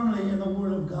stand firmly in the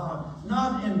Word of God.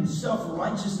 Not in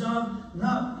self-righteousness,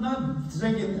 not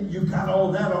thinking you got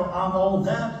all that or I'm all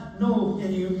that. No,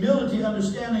 in humility,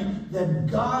 understanding that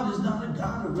God is not a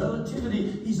God of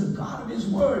relativity. He's a God of His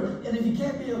Word. And if He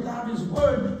can't be a God of His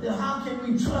Word, then how can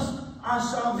we trust our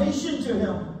salvation to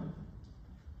Him?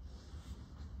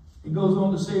 He goes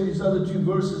on to say these other two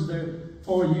verses there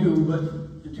for you,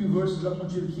 but the two verses I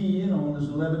want you to key in on is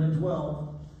 11 and 12.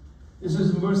 It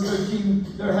says in verse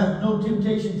 13, there hath no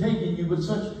temptation taken you, but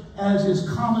such as is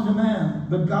common to man.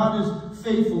 But God is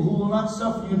faithful, who will not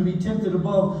suffer you to be tempted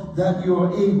above that you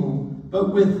are able,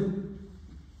 but will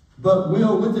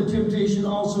with the temptation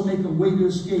also make a way to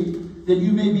escape, that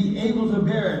you may be able to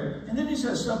bear it. And then he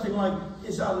says something like,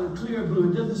 it's out of the clear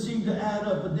blue. It doesn't seem to add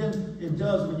up, but then it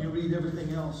does when you read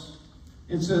everything else.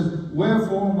 It says,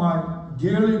 wherefore, my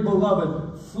dearly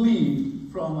beloved, flee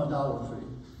from idolatry,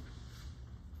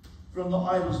 from the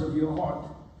idols of your heart.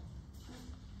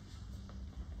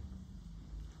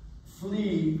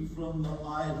 Flee from the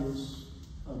idols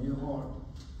of your heart.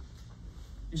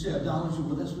 You say idolatry,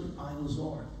 well, that's what idols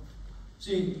are.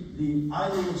 See, the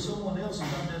idol of someone else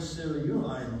is not necessarily your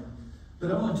idol. But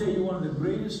I want to tell you one of the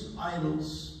greatest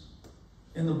idols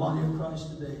in the body of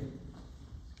Christ today.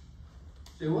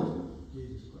 Say what?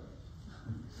 Jesus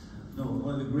Christ. No,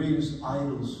 one of the greatest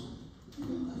idols.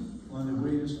 One of the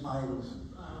greatest idols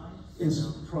is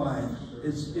pride.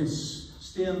 It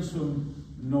stems from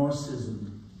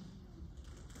narcissism.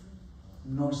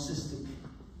 Narcissistic.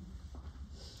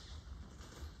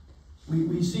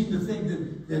 We seem to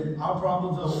think that our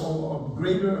problems are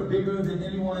greater or bigger than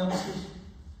anyone else's.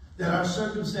 That our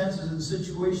circumstances and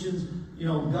situations, you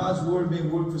know, God's word may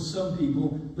work for some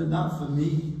people, but not for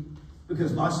me.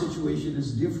 Because my situation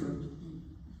is different.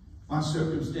 My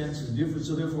circumstance is different.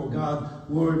 So therefore God's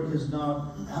word is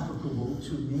not applicable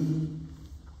to me.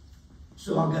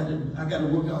 So I got to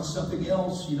work out something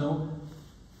else, you know.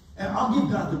 And I'll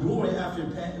give God the glory after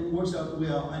it works out the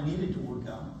way I need it to work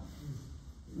out.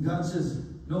 God says,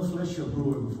 no flesh shall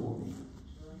glory before me.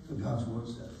 So God's word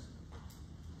says.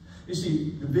 You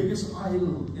see, the biggest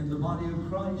idol in the body of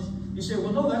Christ. You say,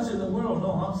 well, no, that's in the world.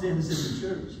 No, I'm saying it's in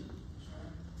the church.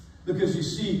 Because you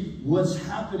see, what's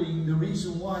happening, the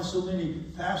reason why so many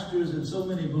pastors and so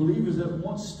many believers that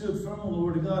once stood firm on the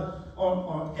Word of God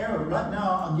are error. Right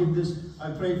now,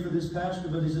 I prayed for this pastor,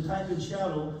 but he's a type and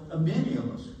shadow of many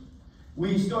of us.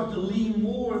 We start to lean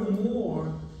more and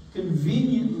more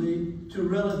conveniently to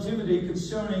relativity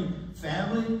concerning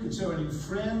family, concerning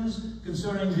friends,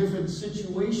 concerning different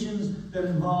situations that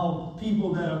involve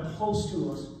people that are close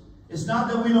to us. It's not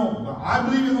that we don't, I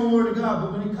believe in the Word of God,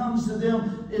 but when it comes to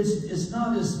them, it's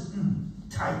not as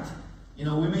tight. You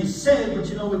know, we may say it, but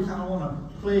you know, we kind of want to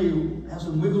play, have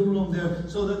some wiggle room there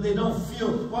so that they don't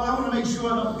feel, well, I want to make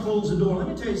sure I don't close the door. Let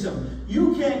me tell you something.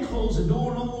 You can't close the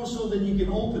door no more so than you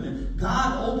can open it.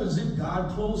 God opens it,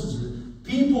 God closes it.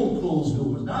 People close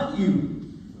doors, not you.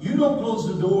 You don't close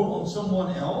the door on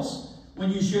someone else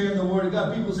when you share the Word of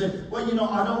God. People say, well, you know,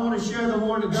 I don't want to share the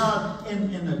Word of God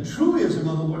in the truism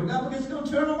of the Word of God because it's going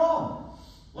to turn them off.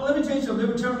 Well, let me tell you something.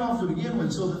 They were turned off to begin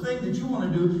with. So the thing that you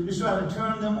want to do is try to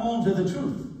turn them on to the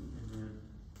truth.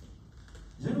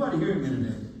 Is anybody hearing me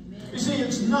today? You see,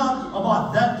 it's not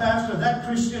about that pastor, that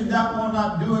Christian, that one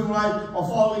not doing right or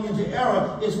falling into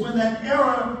error. It's when that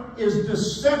error is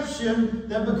deception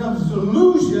that becomes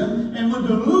delusion. And when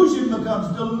delusion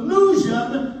becomes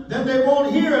delusion, then they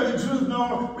won't hear the truth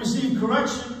nor receive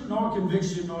correction, nor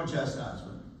conviction, nor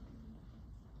chastisement.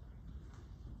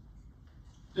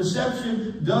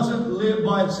 Deception doesn't live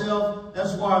by itself.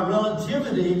 That's why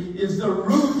relativity is the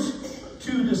root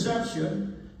to deception.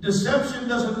 Deception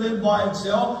doesn't live by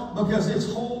itself because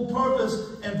its whole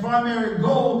purpose and primary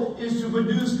goal is to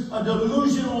produce a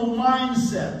delusional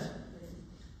mindset.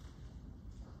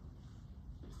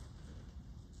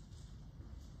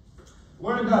 The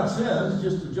Word of God says,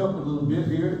 just to jump a little bit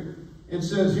here, it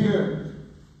says here,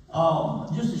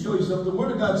 just to show you something, the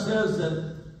Word of God says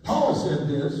that Paul said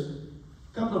this,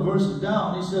 a couple of verses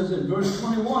down, he says in verse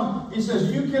 21, he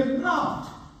says, you cannot,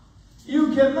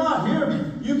 hear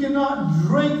me, you cannot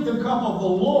drink the cup of the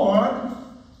Lord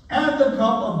and the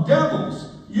cup of devils.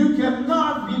 You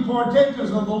cannot be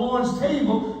partakers of the Lord's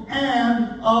table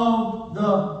and of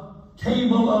the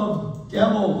table of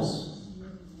devils.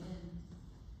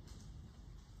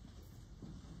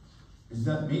 Is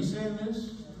that me saying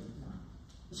this?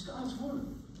 It's God's word.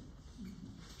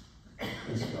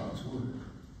 It's God's word.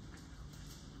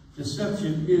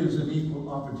 Deception is an equal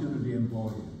opportunity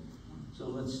employer. So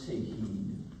let's take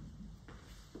heed.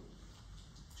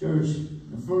 Church,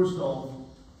 first off,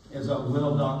 as I've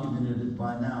well documented it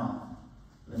by now,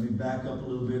 let me back up a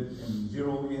little bit and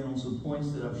zero in on some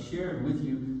points that I've shared with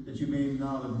you that you may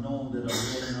not have known that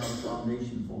I've laying out a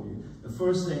foundation for you. The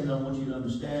first thing that I want you to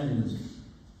understand is,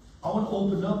 I want to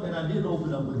open up, and I did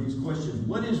open up with these questions.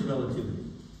 What is relativity?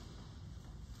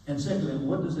 And secondly,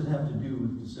 what does it have to do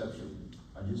with deception?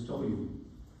 I just told you.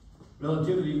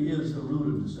 Relativity is the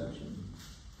root of deception.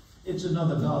 It's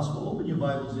another gospel. Open your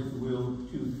Bibles, if you will,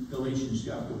 to Galatians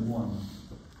chapter 1.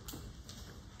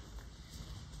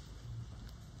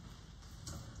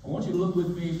 I want you to look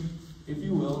with me, if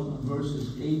you will, in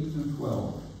verses 8 through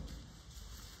 12.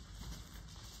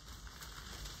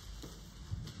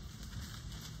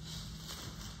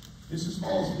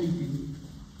 Paul speaking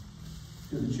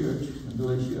to the church in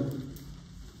Galatia.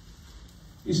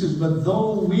 He says, but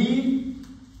though we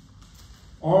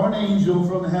or an angel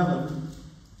from heaven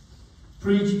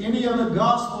preach any other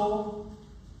gospel,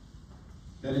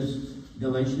 that is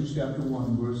Galatians chapter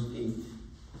 1, verse 8. It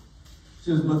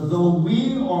says, but though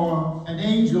we or an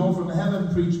angel from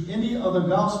heaven preach any other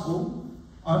gospel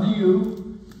unto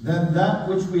you than that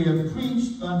which we have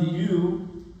preached unto you,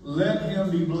 let him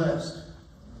be blessed.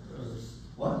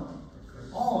 What?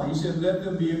 Oh, he said, let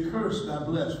them be accursed, not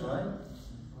blessed, right?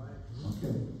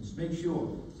 Okay, let's make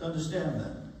sure. Let's understand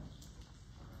that.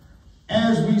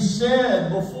 As we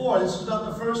said before, this is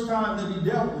not the first time that he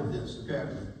dealt with this,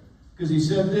 apparently. Because he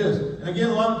said this. And again,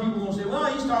 a lot of people will say, well,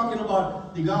 he's talking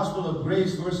about the gospel of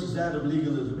grace versus that of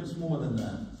legalism. It's more than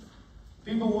that.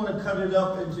 People want to cut it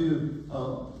up into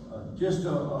just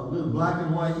a little black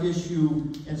and white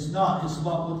issue. It's not. It's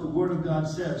about what the Word of God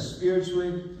says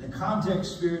spiritually, the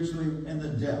context spiritually, and the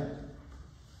depth.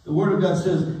 The Word of God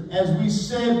says, as we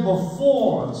said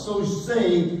before, so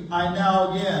say I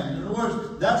now again. In other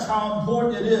words, that's how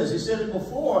important it is. He said it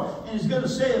before, and he's going to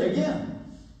say it again.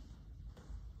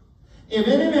 If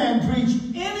any man preach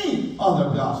any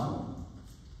other gospel,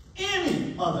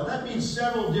 any other, that means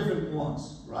several different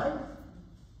ones, right?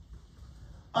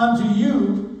 Unto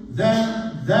you,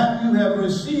 then that you have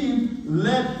received,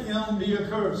 let him be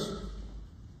accursed.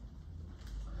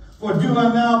 For do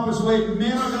I now persuade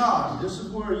men or God? This is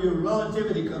where your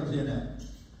relativity comes in at.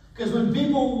 Because when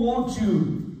people want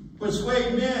to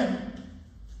persuade men,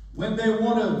 when they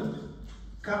want to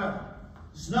kind of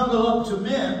snuggle up to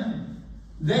men,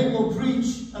 they will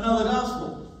preach another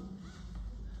gospel.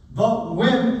 But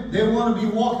when they want to be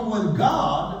walking with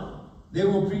God, they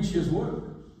will preach his word.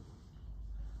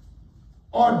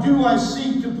 Or do I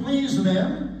seek to please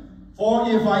men? For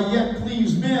if I yet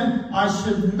please men, I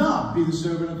should not be the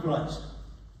servant of Christ.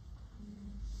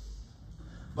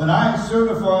 But I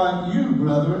certify you,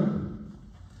 brethren,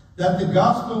 that the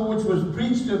gospel which was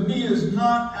preached of me is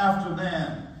not after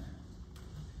man.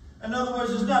 In other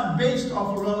words, it's not based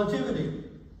off of relativity.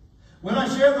 When I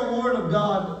share the word of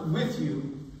God with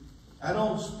you, I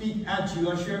don't speak at you,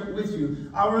 I share it with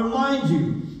you. I remind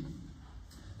you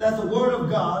that the word of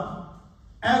God,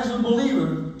 as a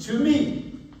believer, to me,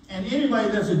 and anybody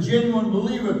that's a genuine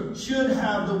believer, should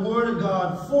have the word of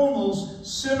God foremost,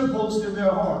 centerpost in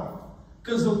their heart.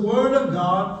 Because the word of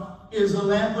God is a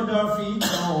lamp unto our feet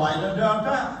and a light unto our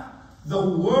path. The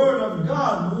word of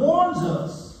God warns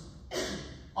us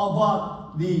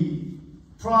about the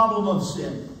problem of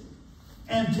sin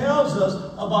and tells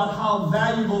us about how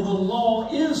valuable the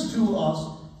law is to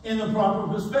us in a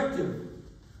proper perspective.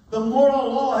 The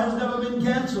moral law has never been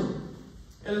canceled.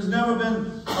 It has never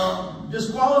been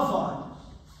disqualified.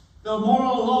 The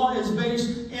moral law is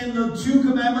based in the two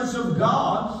commandments of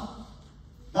God.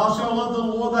 Thou shalt love the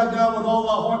Lord thy God with all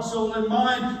thy heart, soul, and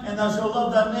mind, and thou shalt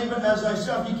love thy neighbor as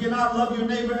thyself. You cannot love your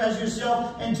neighbor as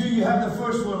yourself until you have the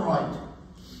first one right.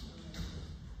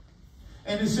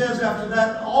 And it says after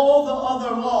that, all the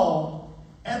other law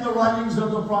and the writings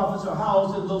of the prophets are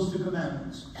housed in those two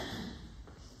commandments.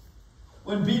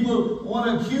 When people want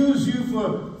to accuse you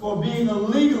for being a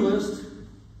legalist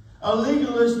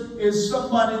is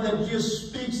somebody that just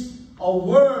speaks a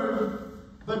word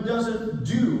but doesn't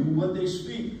do what they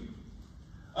speak.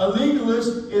 A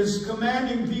legalist is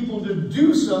commanding people to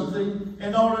do something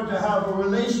in order to have a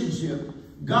relationship.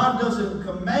 God doesn't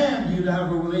command you to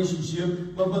have a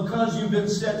relationship, but because you've been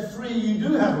set free, you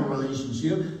do have a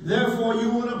relationship. Therefore, you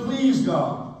want to please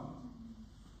God.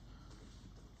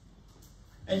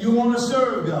 And you want to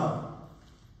serve God.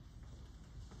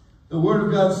 The Word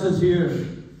of God says here,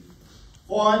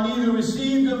 for I neither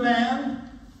received of man,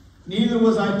 neither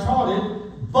was I taught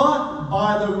it, but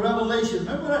by the revelation.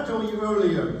 Remember what I told you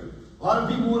earlier? A lot of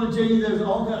people want to tell you there's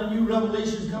all kind of new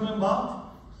revelations coming about.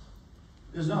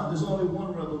 There's not. There's only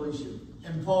one revelation.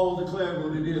 And Paul declared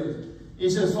what it is. He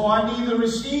says, for I neither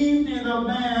received it of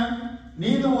man,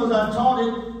 neither was I taught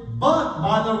it, but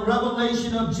by the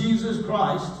revelation of Jesus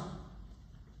Christ.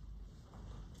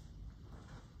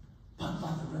 But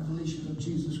by the revelation of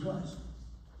Jesus Christ.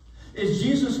 Is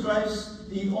Jesus Christ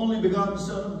the only begotten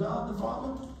Son of God, the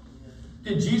Father?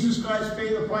 Did Jesus Christ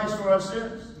pay the price for our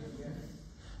sins?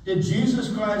 Did Jesus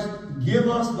Christ give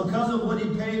us because of what he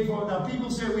paid for? Now, people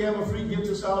say we have a free gift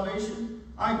of salvation.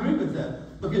 I agree with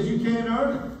that because you can't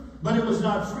earn it. But it was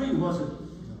not free, was it?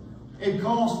 It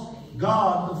cost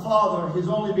God, the Father, his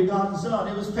only begotten Son.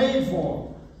 It was paid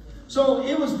for. So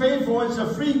it was paid for. It's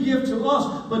a free gift to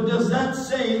us. But does that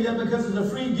say that because it's a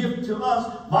free gift to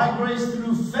us by grace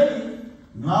through faith,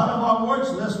 not of our works,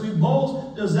 lest we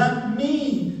boast, does that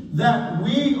mean that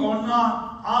we are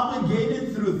not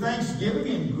obligated through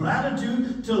thanksgiving and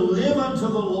gratitude to live unto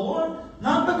the Lord?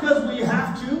 Not because we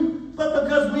have to, but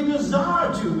because we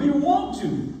desire to. We want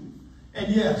to.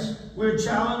 And yes, we're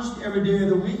challenged every day of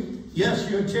the week. Yes,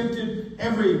 you're tempted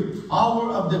every hour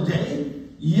of the day.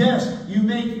 Yes, you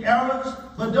make errors,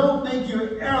 but don't make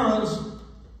your errors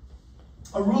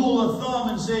a rule of thumb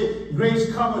and say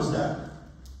grace covers that.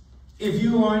 If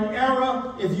you are in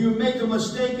error, if you make a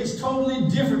mistake, it's totally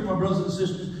different, my brothers and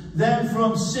sisters, than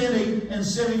from sinning and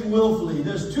sinning willfully.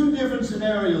 There's two different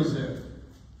scenarios there.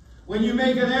 When you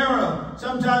make an error,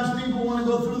 sometimes people want to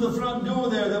go through the front door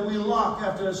there that we lock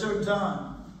after a certain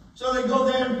time. So they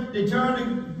go there and they trying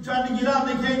to get out,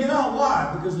 and they can't get out.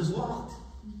 Why? Because it's locked.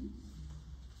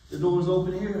 The door's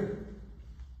open here.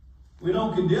 We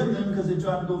don't condemn them because they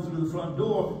try to go through the front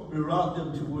door. We route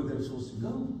them to where they're supposed to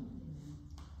go.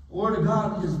 The Word of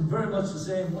God is very much the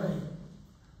same way.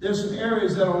 There's some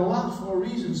areas that are locked for a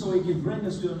reason so He can bring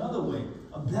us to another way,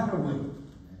 a better way.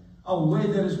 A way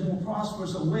that is more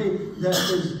prosperous, a way that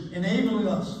is enabling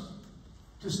us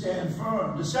to stand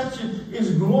firm. Deception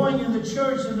is growing in the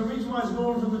church, and the reason why it's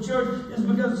growing from the church is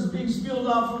because it's being spilled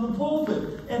out from the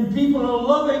pulpit. And people are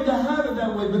loving to have it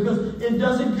that way because it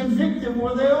doesn't convict them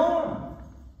where they are.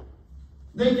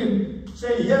 They can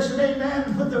say yes and amen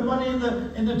and put their money in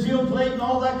the till plate and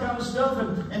all that kind of stuff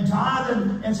and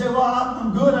tithe and say, well,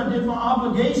 I'm good, I did my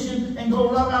obligation, and go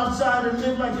run outside and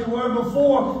live like they were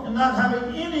before and not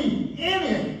having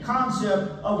any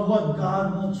concept of what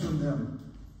God wants from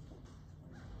them.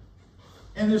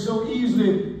 And they're so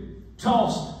easily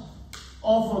tossed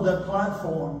off of that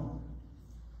platform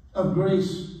of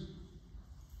grace.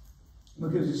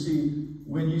 Because you see,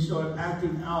 when you start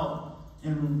acting out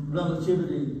in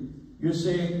relativity, you're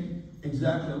saying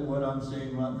exactly what I'm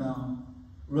saying right now.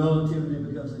 Relativity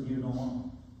becomes the new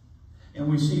norm. And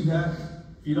we see that,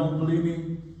 if you don't believe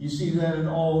me, you see that in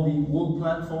all the woke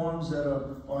platforms that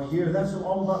are here. That's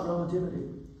all about relativity.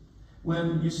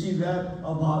 When you see that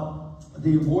about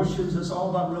the abortions, it's all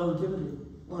about relativity.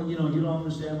 Well, you don't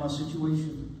understand my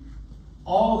situation.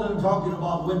 All that I'm talking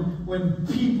about, when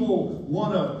people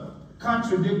want to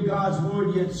contradict God's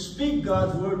word, yet speak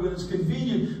God's word when it's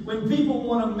convenient. When people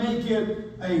want to make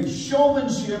it a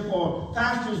showmanship, or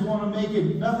pastors want to make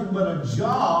it nothing but a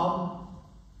job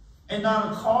and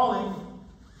not a calling,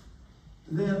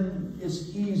 then it's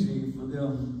easy for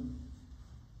them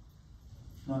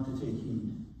not to take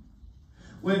heed.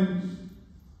 When,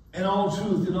 in all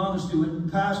truth and honesty, when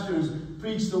pastors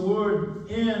preach the word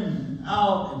in and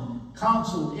out and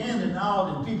counsel in and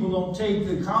out, and people don't take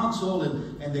the counsel,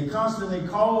 and they constantly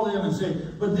call them and say,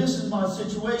 but this is my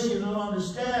situation, I don't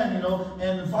understand,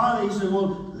 and finally he said,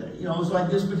 well, it's like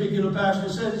this particular pastor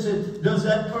said, he said, does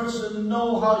that person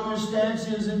know how your stance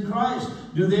is in Christ?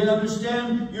 Do they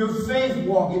understand your faith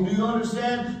walking? Do you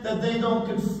understand that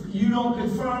you don't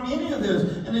confirm any of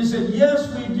this? And they said,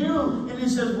 yes, we do. And he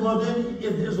says, well, then,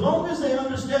 as long as they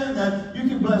understand that, you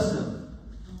can bless them.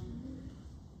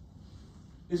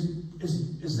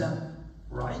 Is that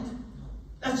right?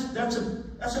 That's an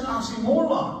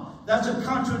oxymoron. That's a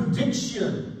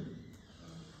contradiction.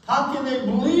 How can they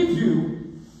believe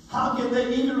you? How can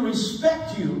they even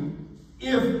respect you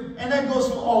and that goes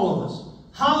for all of us.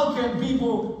 How can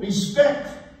people respect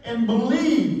and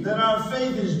believe that our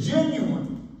faith is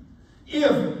genuine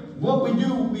if what we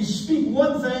do, we speak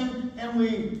one thing and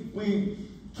we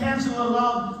cancel it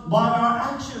out by our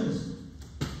actions?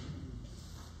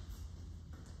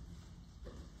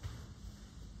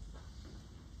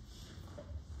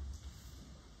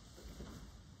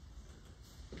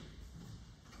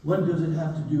 What does it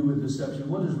have to do with deception?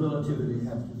 What does relativity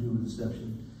have to do with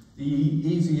deception? The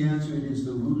easy answer is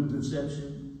the root of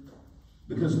deception.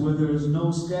 Because where there is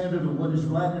no standard of what is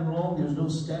right and wrong, there's no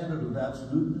standard of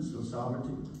absoluteness or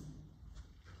sovereignty.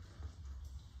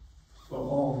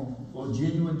 For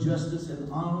genuine justice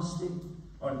and honesty,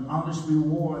 or honest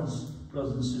rewards,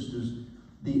 brothers and sisters,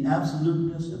 the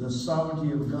absoluteness and the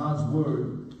sovereignty of God's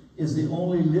word is the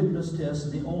only litmus test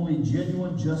and the only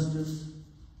genuine justice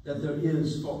that there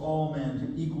is for all men,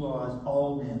 to equalize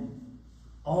all men,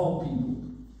 all people.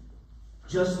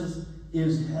 Justice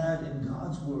is had in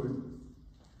God's word.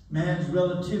 Man's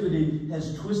relativity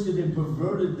has twisted and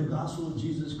perverted the gospel of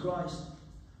Jesus Christ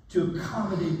to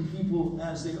accommodate people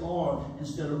as they are,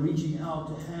 instead of reaching out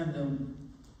to hand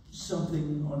them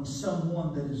something or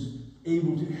someone that is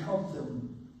able to help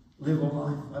them live a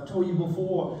life. I told you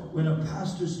before, when a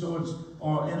pastor starts,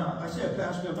 and I say a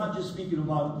pastor, I'm not just speaking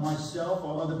about myself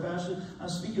or other pastors, I'm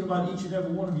speaking about each and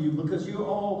every one of you, because you're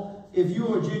all, if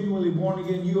you are genuinely born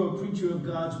again, you're a preacher of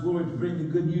God's word to bring the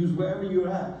good news wherever you're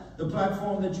at. The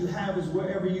platform that you have is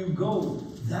wherever you go.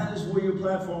 That is where your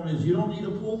platform is. You don't need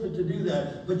a pulpit to do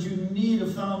that, but you need a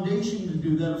foundation to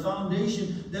do that, a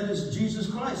foundation that is Jesus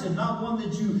Christ, and not one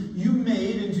that you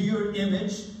made into your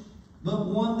image, but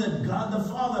one that God the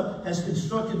Father has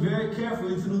constructed very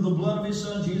carefully through the blood of his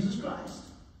Son, Jesus Christ.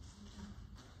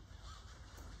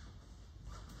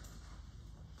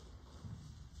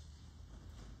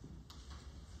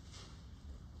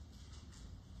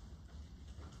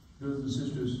 Brothers and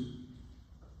sisters,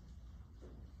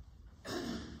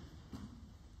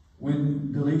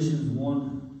 when Galatians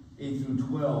 1, 8 through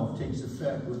 12 takes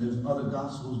effect, when there's other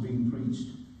gospels being preached,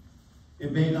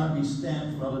 it may not be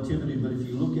stamped relativity, but if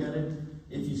you look at it,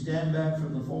 if you stand back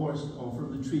from the forest or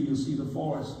from the tree, you'll see the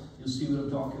forest. You'll see what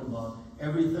I'm talking about.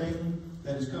 Everything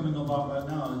that is coming about right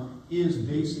now is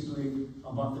basically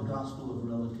about the gospel of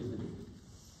relativity.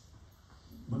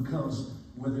 Because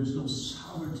where there's no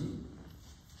sovereignty,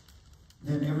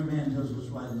 then every man does what's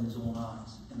right in his own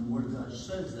eyes. And the Word of God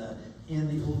says that in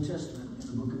the Old Testament,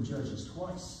 in the book of Judges,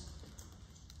 twice.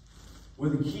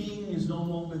 Where the king is no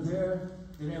longer there,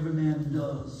 then every man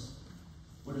does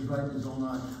what is right in his own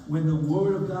eyes. When the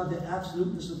Word of God, the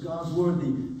absoluteness of God's Word,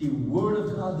 the Word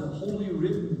of God, the holy,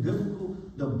 written, biblical,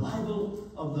 the Bible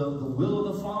of the will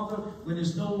of the Father, when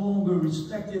it's no longer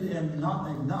respected and not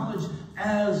acknowledged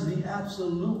as the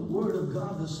absolute Word of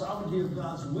God, the sovereignty of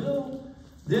God's will,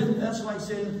 then that's like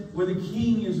saying, where the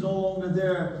king is no longer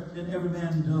there, then every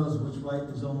man does what's right in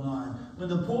his own eye. When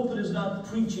the pulpit is not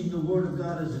preaching the Word of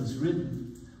God as it's written,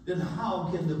 then how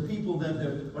can the people that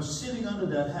are sitting under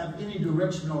that have any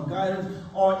direction or guidance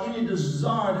or any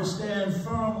desire to stand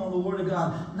firm on the Word of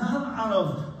God? Not out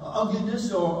of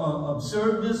ugliness or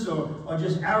absurdness or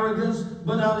just arrogance,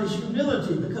 but out of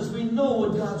humility, because we know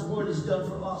what God's Word has done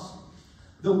for us.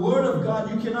 The Word of God,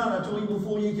 you cannot, I told you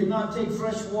before, you cannot take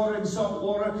fresh water and salt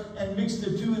water and mix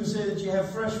the two and say that you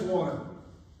have fresh water.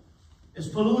 It's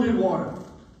polluted water.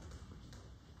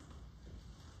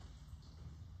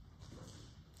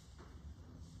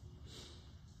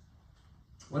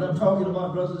 What I'm talking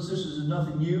about, brothers and sisters, is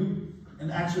nothing new.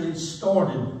 And actually it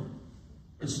started.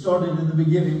 It started in the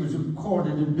beginning. It was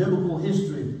recorded in biblical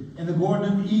history in the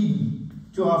Garden of Eden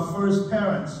to our first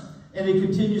parents. And it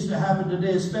continues to happen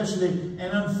today, especially, and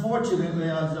unfortunately,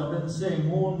 as I've been saying,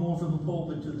 more and more from the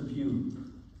pulpit to the pew.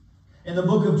 In the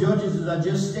book of Judges, as I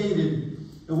just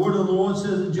stated, the word of the Lord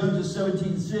says in Judges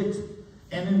 17:6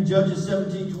 and in Judges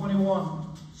 17:21,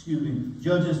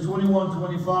 Judges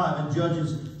 21:25 and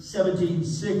Judges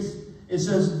 17:6, it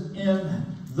says, in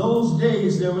those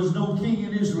days there was no king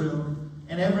in Israel,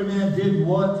 and every man did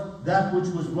that which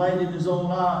was right in his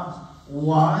own eyes.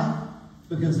 Why?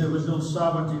 Because there was no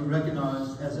sovereignty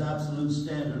recognized as absolute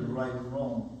standard of right and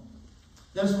wrong.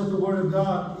 That's what the Word of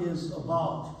God is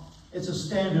about. It's a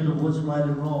standard of what's right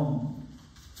and wrong.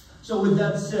 So with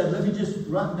that said, let me just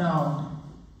right now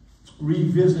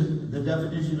revisit the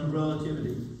definition of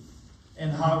relativity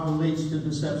and how it relates to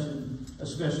deception,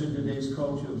 especially in today's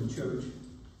culture of the church.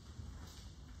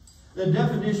 The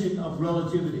definition of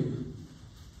relativity,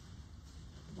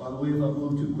 by the way, if I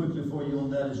move too quickly for you on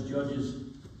that, is Judges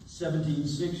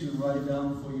 17:6, you write it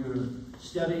down for your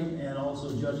study, and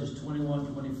also Judges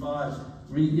 21:25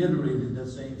 reiterated that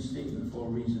same statement for a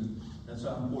reason. That's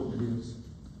how important it is.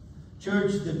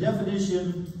 Church, the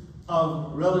definition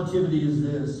of relativity is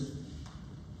this.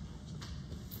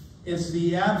 It's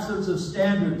the absence of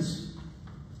standards.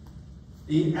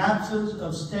 The absence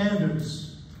of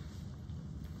standards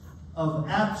of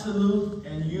absolute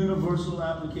and universal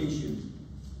application.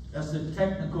 That's the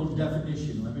technical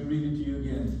definition. Let me read it to you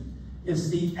again. It's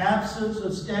the absence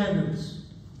of standards.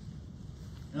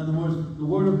 In other words, the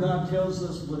Word of God tells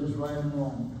us what is right and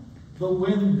wrong. But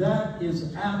when that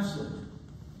is absent,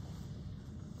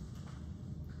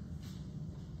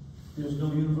 there's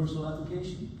no universal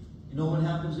application. You know what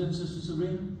happens then, Sister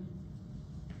Sabrina?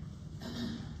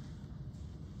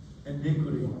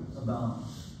 Iniquity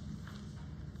abounds.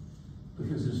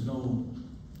 Because there's no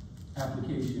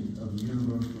application of the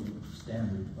universal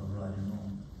standard of right and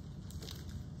wrong.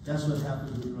 That's what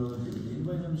happens with relativity.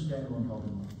 Anybody understand what I'm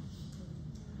talking about?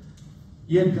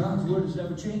 Yet God's Word has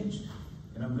never changed.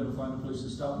 And I'm going to find a place to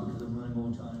stop because I'm running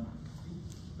over time.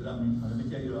 But let me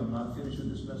tell you, I'm not finished with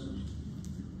this message.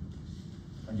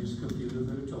 I just cooked you a little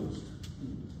bit of toast.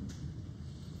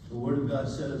 The Word of God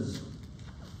says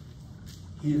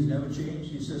He has never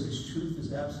changed. He says His truth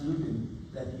is absolute and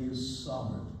that He is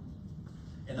sovereign.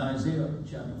 In Isaiah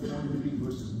chapter 43,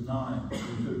 verses 9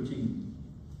 through 13,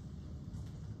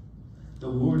 the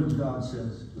Word of God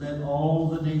says, let all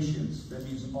the nations, that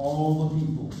means all the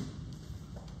people,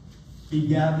 be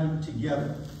gathered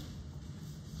together.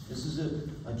 This is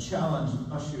a challenge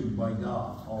ushered by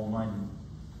God Almighty.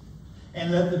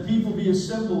 And let the people be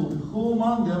assembled. Who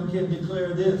among them can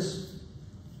declare this?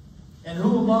 And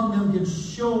who among them can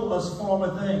show us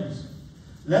former things?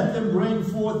 Let them bring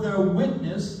forth their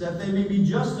witness, that they may be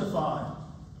justified.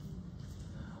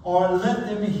 Or let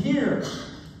them hear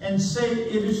and say,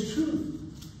 it is true.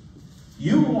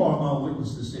 You are my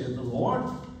witnesses, saith the Lord,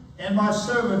 and my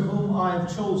servant whom I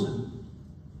have chosen.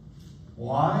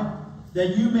 Why?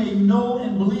 That you may know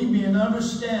and believe me and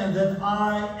understand that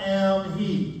I am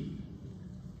He.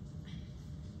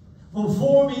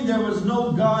 Before me there was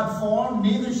no God formed,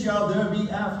 neither shall there be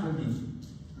after me.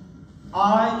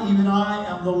 I, even I,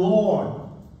 am the Lord,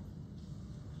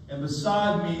 and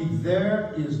beside me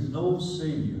there is no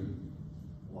Savior.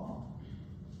 Wow.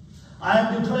 I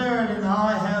have declared and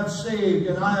I have saved,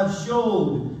 and I have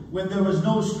showed when there was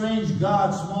no strange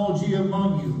God, small g,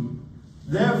 among you.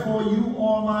 Therefore you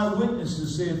are my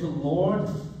witnesses, saith the Lord,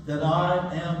 that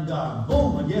I am God.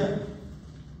 Boom, again.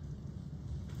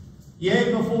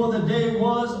 Yea, before the day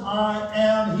was, I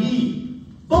am He.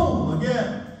 Boom,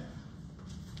 again.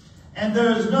 And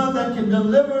there is none that can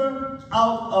deliver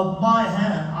out of my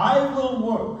hand. I will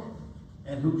work,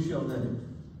 and who shall let it?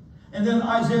 And then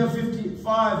Isaiah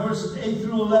 55, verses 8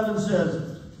 through 11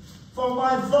 says, for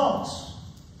my thoughts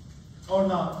are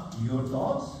not your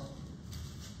thoughts,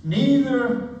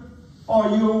 neither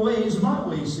are your ways my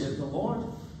ways, saith the Lord.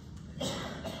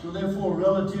 So therefore,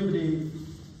 relativity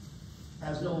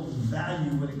has no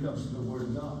value when it comes to the Word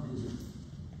of God, is it?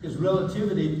 Because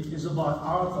relativity is about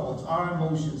our thoughts, our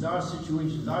emotions, our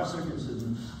situations, our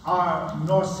circumstances, our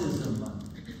narcissism.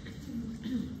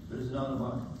 But it's not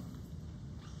about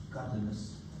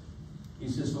godliness. He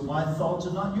says, for my thoughts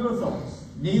are not your thoughts,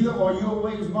 neither are your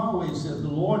ways my ways, says the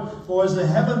Lord. For as the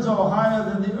heavens are higher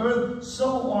than the earth,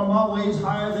 so are my ways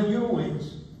higher than your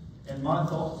ways, and my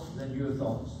thoughts than your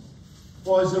thoughts.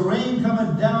 For as the rain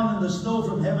cometh down and the snow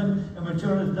from heaven, and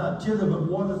returneth not thither, but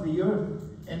watereth the earth,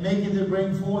 and maketh it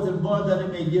bring forth in bud, that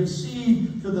it may give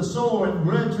seed to the sower and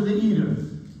bread to the eater,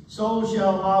 so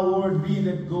shall my word be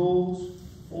that goes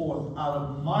forth out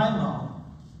of my mouth.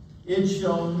 It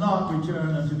shall not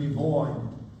return unto me void,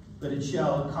 but it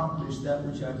shall accomplish that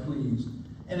which I please.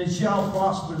 And it shall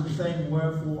prosper in the thing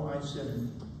wherefore I sent it.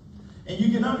 And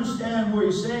you can understand where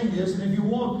he's saying this, and if you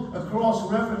want a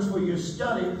cross-reference for your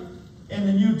study in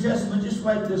the New Testament, just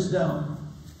write this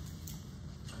down.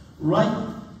 Write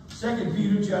 2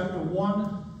 Peter chapter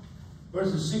 1,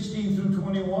 verses 16 through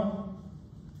 21.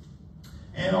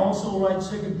 And also write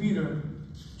 2 Peter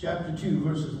chapter 2,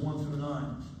 verses 1 through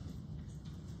 9.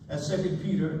 That's 2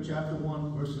 Peter chapter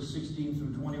 1, verses 16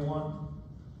 through 21.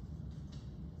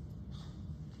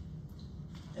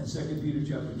 And 2 Peter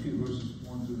chapter 2, verses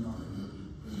 1 through 9.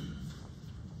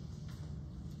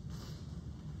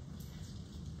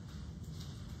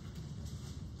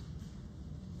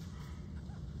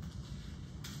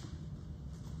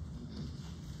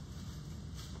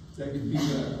 Second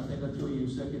Peter, I think I told you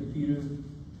 2 Peter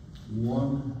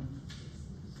 1,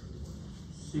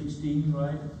 16,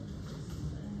 right?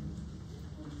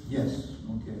 Yes,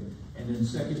 okay. And then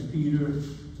 2 Peter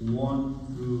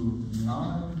 1 through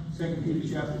 9. 2 Peter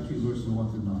chapter 2, verses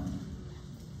 1 through 9.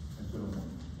 That's what I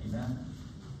want. Amen?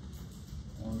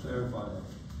 I want to clarify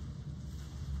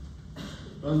that.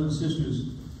 Brothers and sisters,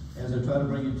 as I try to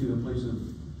bring you to a place of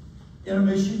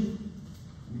intermission,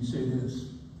 let me say this.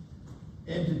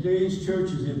 In today's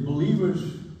churches, if believers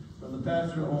from the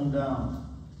pastor on down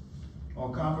are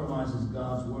compromises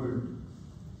God's word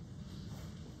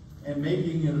and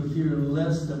making it appear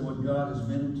less than what God has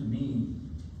meant to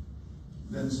mean,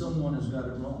 then someone has got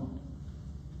it wrong.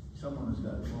 Someone has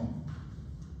got it wrong.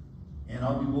 And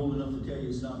I'll be bold enough to tell you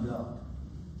it's not God,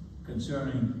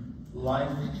 concerning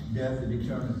life, death, and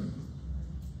eternity.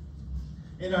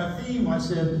 In our theme, I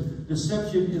said,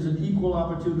 deception is an equal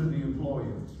opportunity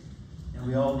employer. And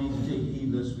we all need to take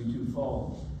heed lest we too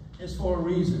fall. It's for a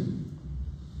reason.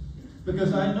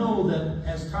 Because I know that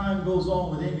as time goes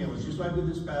on with any of us, just like with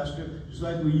this pastor, just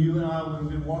like with you and I, when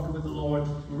we've been walking with the Lord,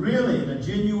 really in a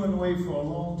genuine way for a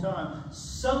long time,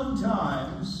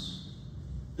 sometimes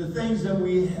the things that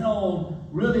we held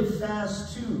really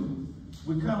fast to,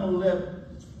 we kind of let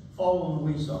fall on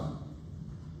the wayside.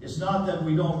 It's not that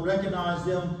we don't recognize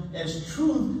them as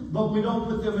truth, but we don't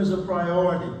put them as a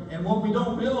priority. And what we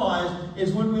don't realize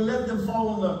is when we let them fall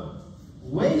on the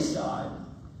wayside,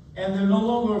 and they're no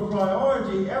longer a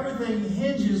priority, everything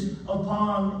hinges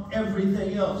upon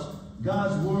everything else.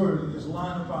 God's word is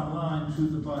line upon line,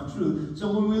 truth upon truth.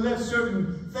 So when we let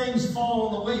certain things fall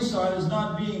on the wayside as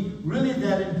not being really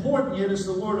that important, yet it's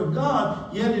the word of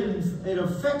God, yet it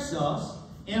affects us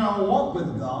in our walk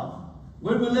with God.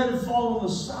 When we let it fall on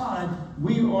the side,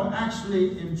 we are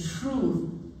actually, in truth,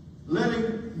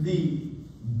 letting the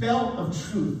belt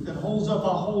of truth that holds up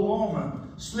our whole armor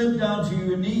slip down to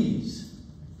your knees.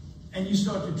 And you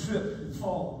start to trip and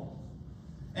fall.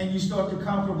 And you start to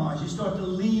compromise. You start to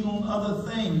lean on other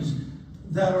things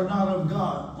that are not of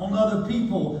God. On other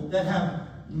people that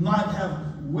might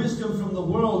have wisdom from the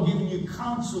world giving you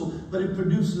counsel, but it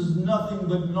produces nothing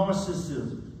but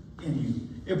narcissism in you.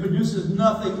 It produces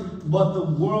nothing but the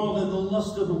world and the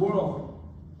lust of the world.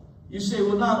 You say,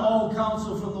 well, not all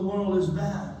counsel from the world is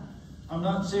bad. I'm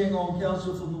not saying all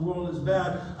counsel from the world is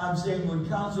bad. I'm saying when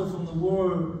counsel from the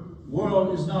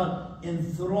world is not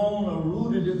enthroned or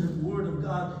rooted in the word of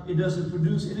God, it doesn't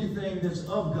produce anything that's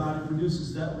of God. It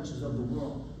produces that which is of the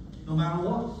world, no matter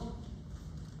what.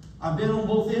 I've been on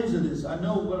both ends of this. I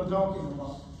know what I'm talking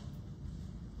about.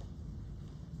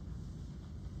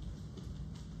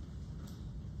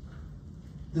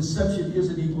 Deception is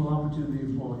an equal opportunity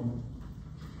employer.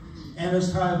 And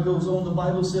as time goes on, the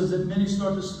Bible says that many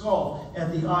start to scoff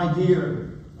at the idea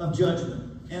of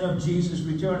judgment and of Jesus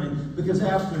returning. Because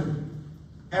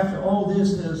after all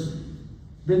this has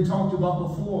been talked about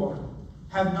before,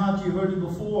 have not you heard it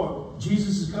before?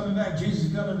 Jesus is coming back. Jesus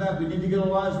is coming back. We need to get our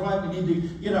lives right. We need to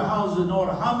get our houses in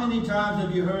order. How many times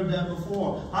have you heard that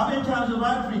before? How many times have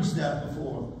I preached that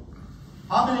before?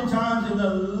 How many times in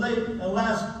the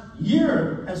last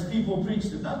year has people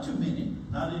preached it? Not too many.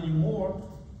 Not anymore.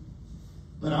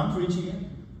 But I'm preaching it.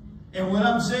 And what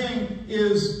I'm saying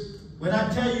is, when I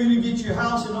tell you to get your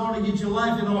house in order, get your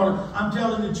life in order, I'm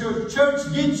telling the church,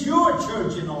 get your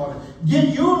church in order.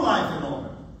 Get your life in order.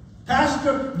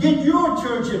 Pastor, get your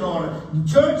church in order.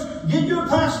 Church, get your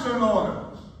pastor in order.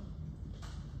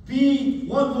 Be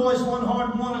one voice, one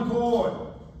heart, one accord.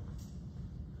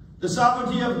 The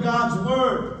sovereignty of God's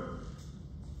word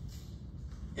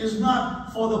is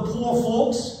not for the poor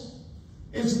folks.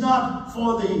 It's not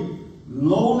for the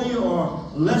lowly or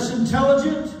less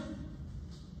intelligent.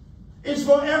 It's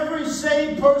for every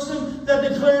saved person that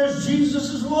declares Jesus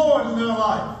is Lord in their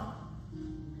life.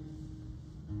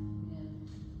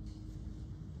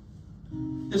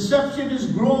 Deception is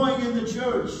growing in the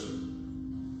church.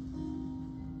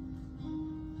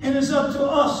 And it's up to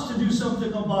us to do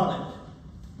something about it.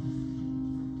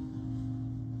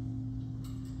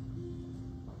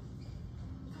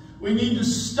 We need to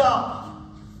stop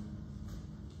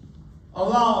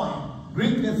allowing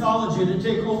Greek mythology to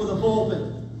take over the pulpit.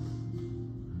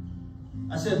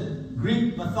 I said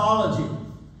Greek mythology.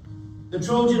 The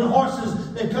Trojan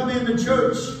horses that come into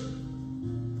church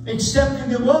accepting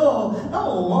the world.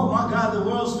 Oh my God, the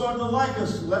world's starting to like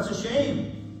us. Well, that's a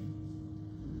shame.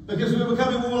 Because we're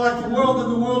becoming more like the world than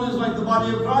the world is like the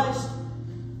body of Christ.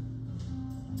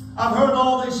 I've heard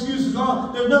all the excuses.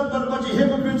 Oh, there's nothing but a bunch of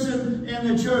hypocrites in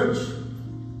the church.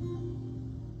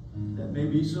 That may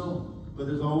be so. But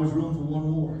there's always room for one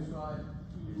more.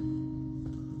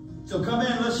 So come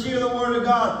in, let's hear the word of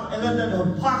God, and let that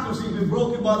hypocrisy be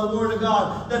broken by the word of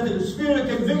God. Let the spirit of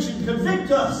conviction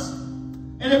convict us,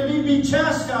 and if need be,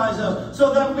 chastise us,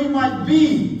 so that we might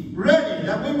be ready,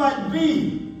 that we might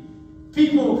be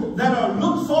people that are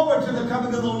look forward to the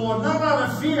coming of the Lord, not out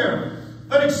of fear,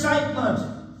 but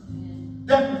excitement.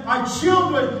 That our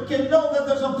children can know that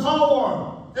there's a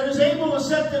power that is able to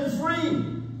set them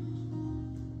free.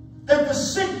 That the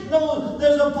sick know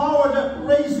there's a power to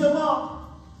raise them up.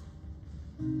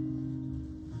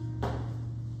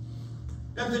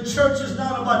 That the church is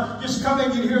not about just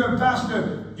coming and hear a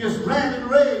pastor just rant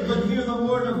and rave, but hear the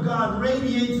word of God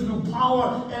radiate through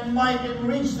power and might and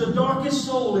reach the darkest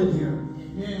soul in here.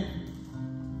 Yeah.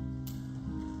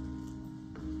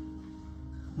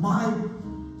 My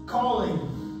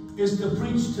calling is to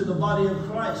preach to the body of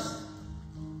Christ.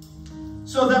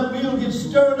 So that we'll get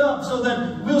stirred up, so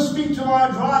that we'll speak to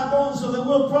our dry bones, so that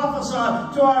we'll prophesy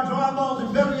to our dry bones,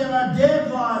 and better yet, our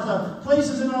dead lives,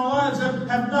 places in our lives that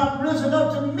have not risen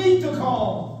up to meet the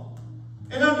call.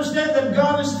 And understand that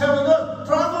God is telling us,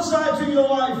 prophesy to your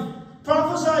life.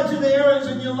 Prophesy to the areas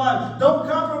in your life. Don't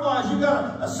compromise. You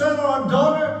got a son or a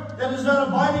daughter that is not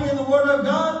abiding in the word of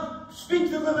God. Speak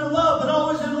to them in love, but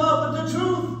always in love with the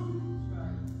truth.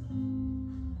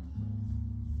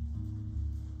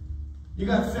 You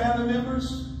got family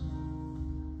members?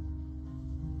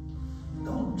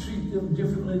 Don't treat them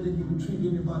differently than you would treat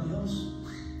anybody else.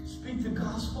 Speak the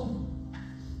gospel.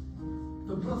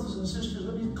 But brothers and sisters,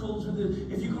 let me close with this.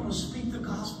 If you're going to speak the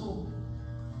gospel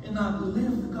and not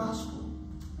live the gospel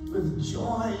with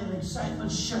joy and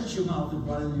excitement, shut your mouth and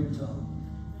bridle your tongue.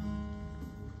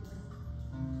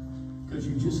 Because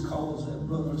you just caused that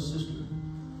brother or sister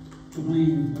to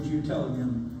believe what you're telling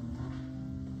them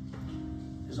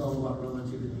is all about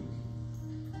relativity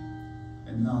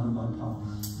and not about power.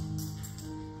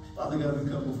 Father God, we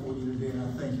come before you today, and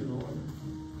I thank you, Lord,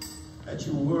 that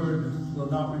your word will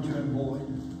not return void,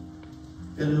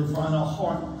 that it will find a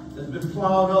heart that's been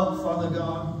plowed up, Father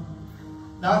God,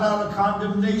 not out of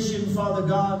condemnation, Father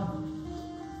God,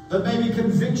 but maybe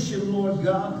conviction, Lord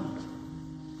God,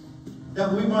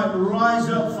 that we might rise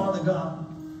up, Father God,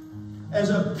 as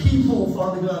a people,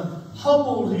 Father God,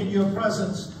 humbled in your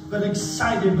presence, but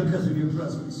excited because of your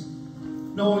presence,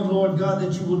 knowing, Lord God,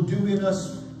 that you will do in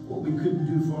us what we couldn't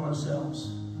do for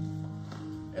ourselves.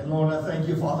 And Lord, I thank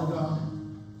you, Father God.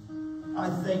 I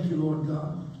thank you, Lord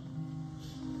God,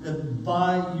 that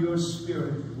by your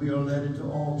Spirit we are led into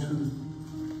all truth.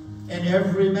 And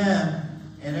every man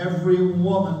and every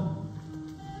woman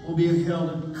will be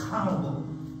held accountable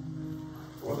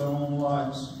for their own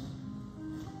lives.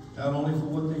 Not only for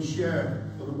what they share,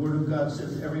 but the Word of God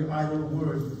says every idle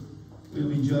word we will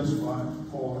be judged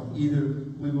for. Either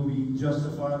we will be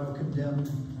justified or condemned,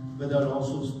 but that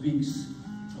also speaks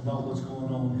about what's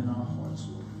going on in our hearts,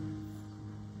 Lord.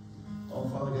 Oh,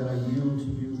 Father God, I yield to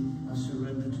you, I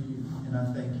surrender to you, and I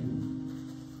thank you.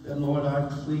 That, Lord, I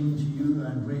cling to you, and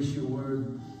I embrace your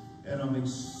word, and I'm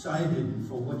excited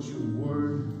for what your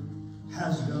word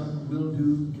has done, will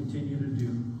do, continue to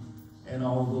do, and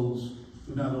all those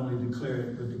who not only declare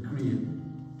it, but decree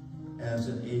it as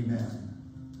an amen.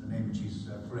 In the name of Jesus,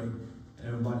 I pray. And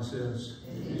everybody says,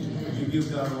 amen. Would you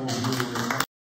give God all the glory?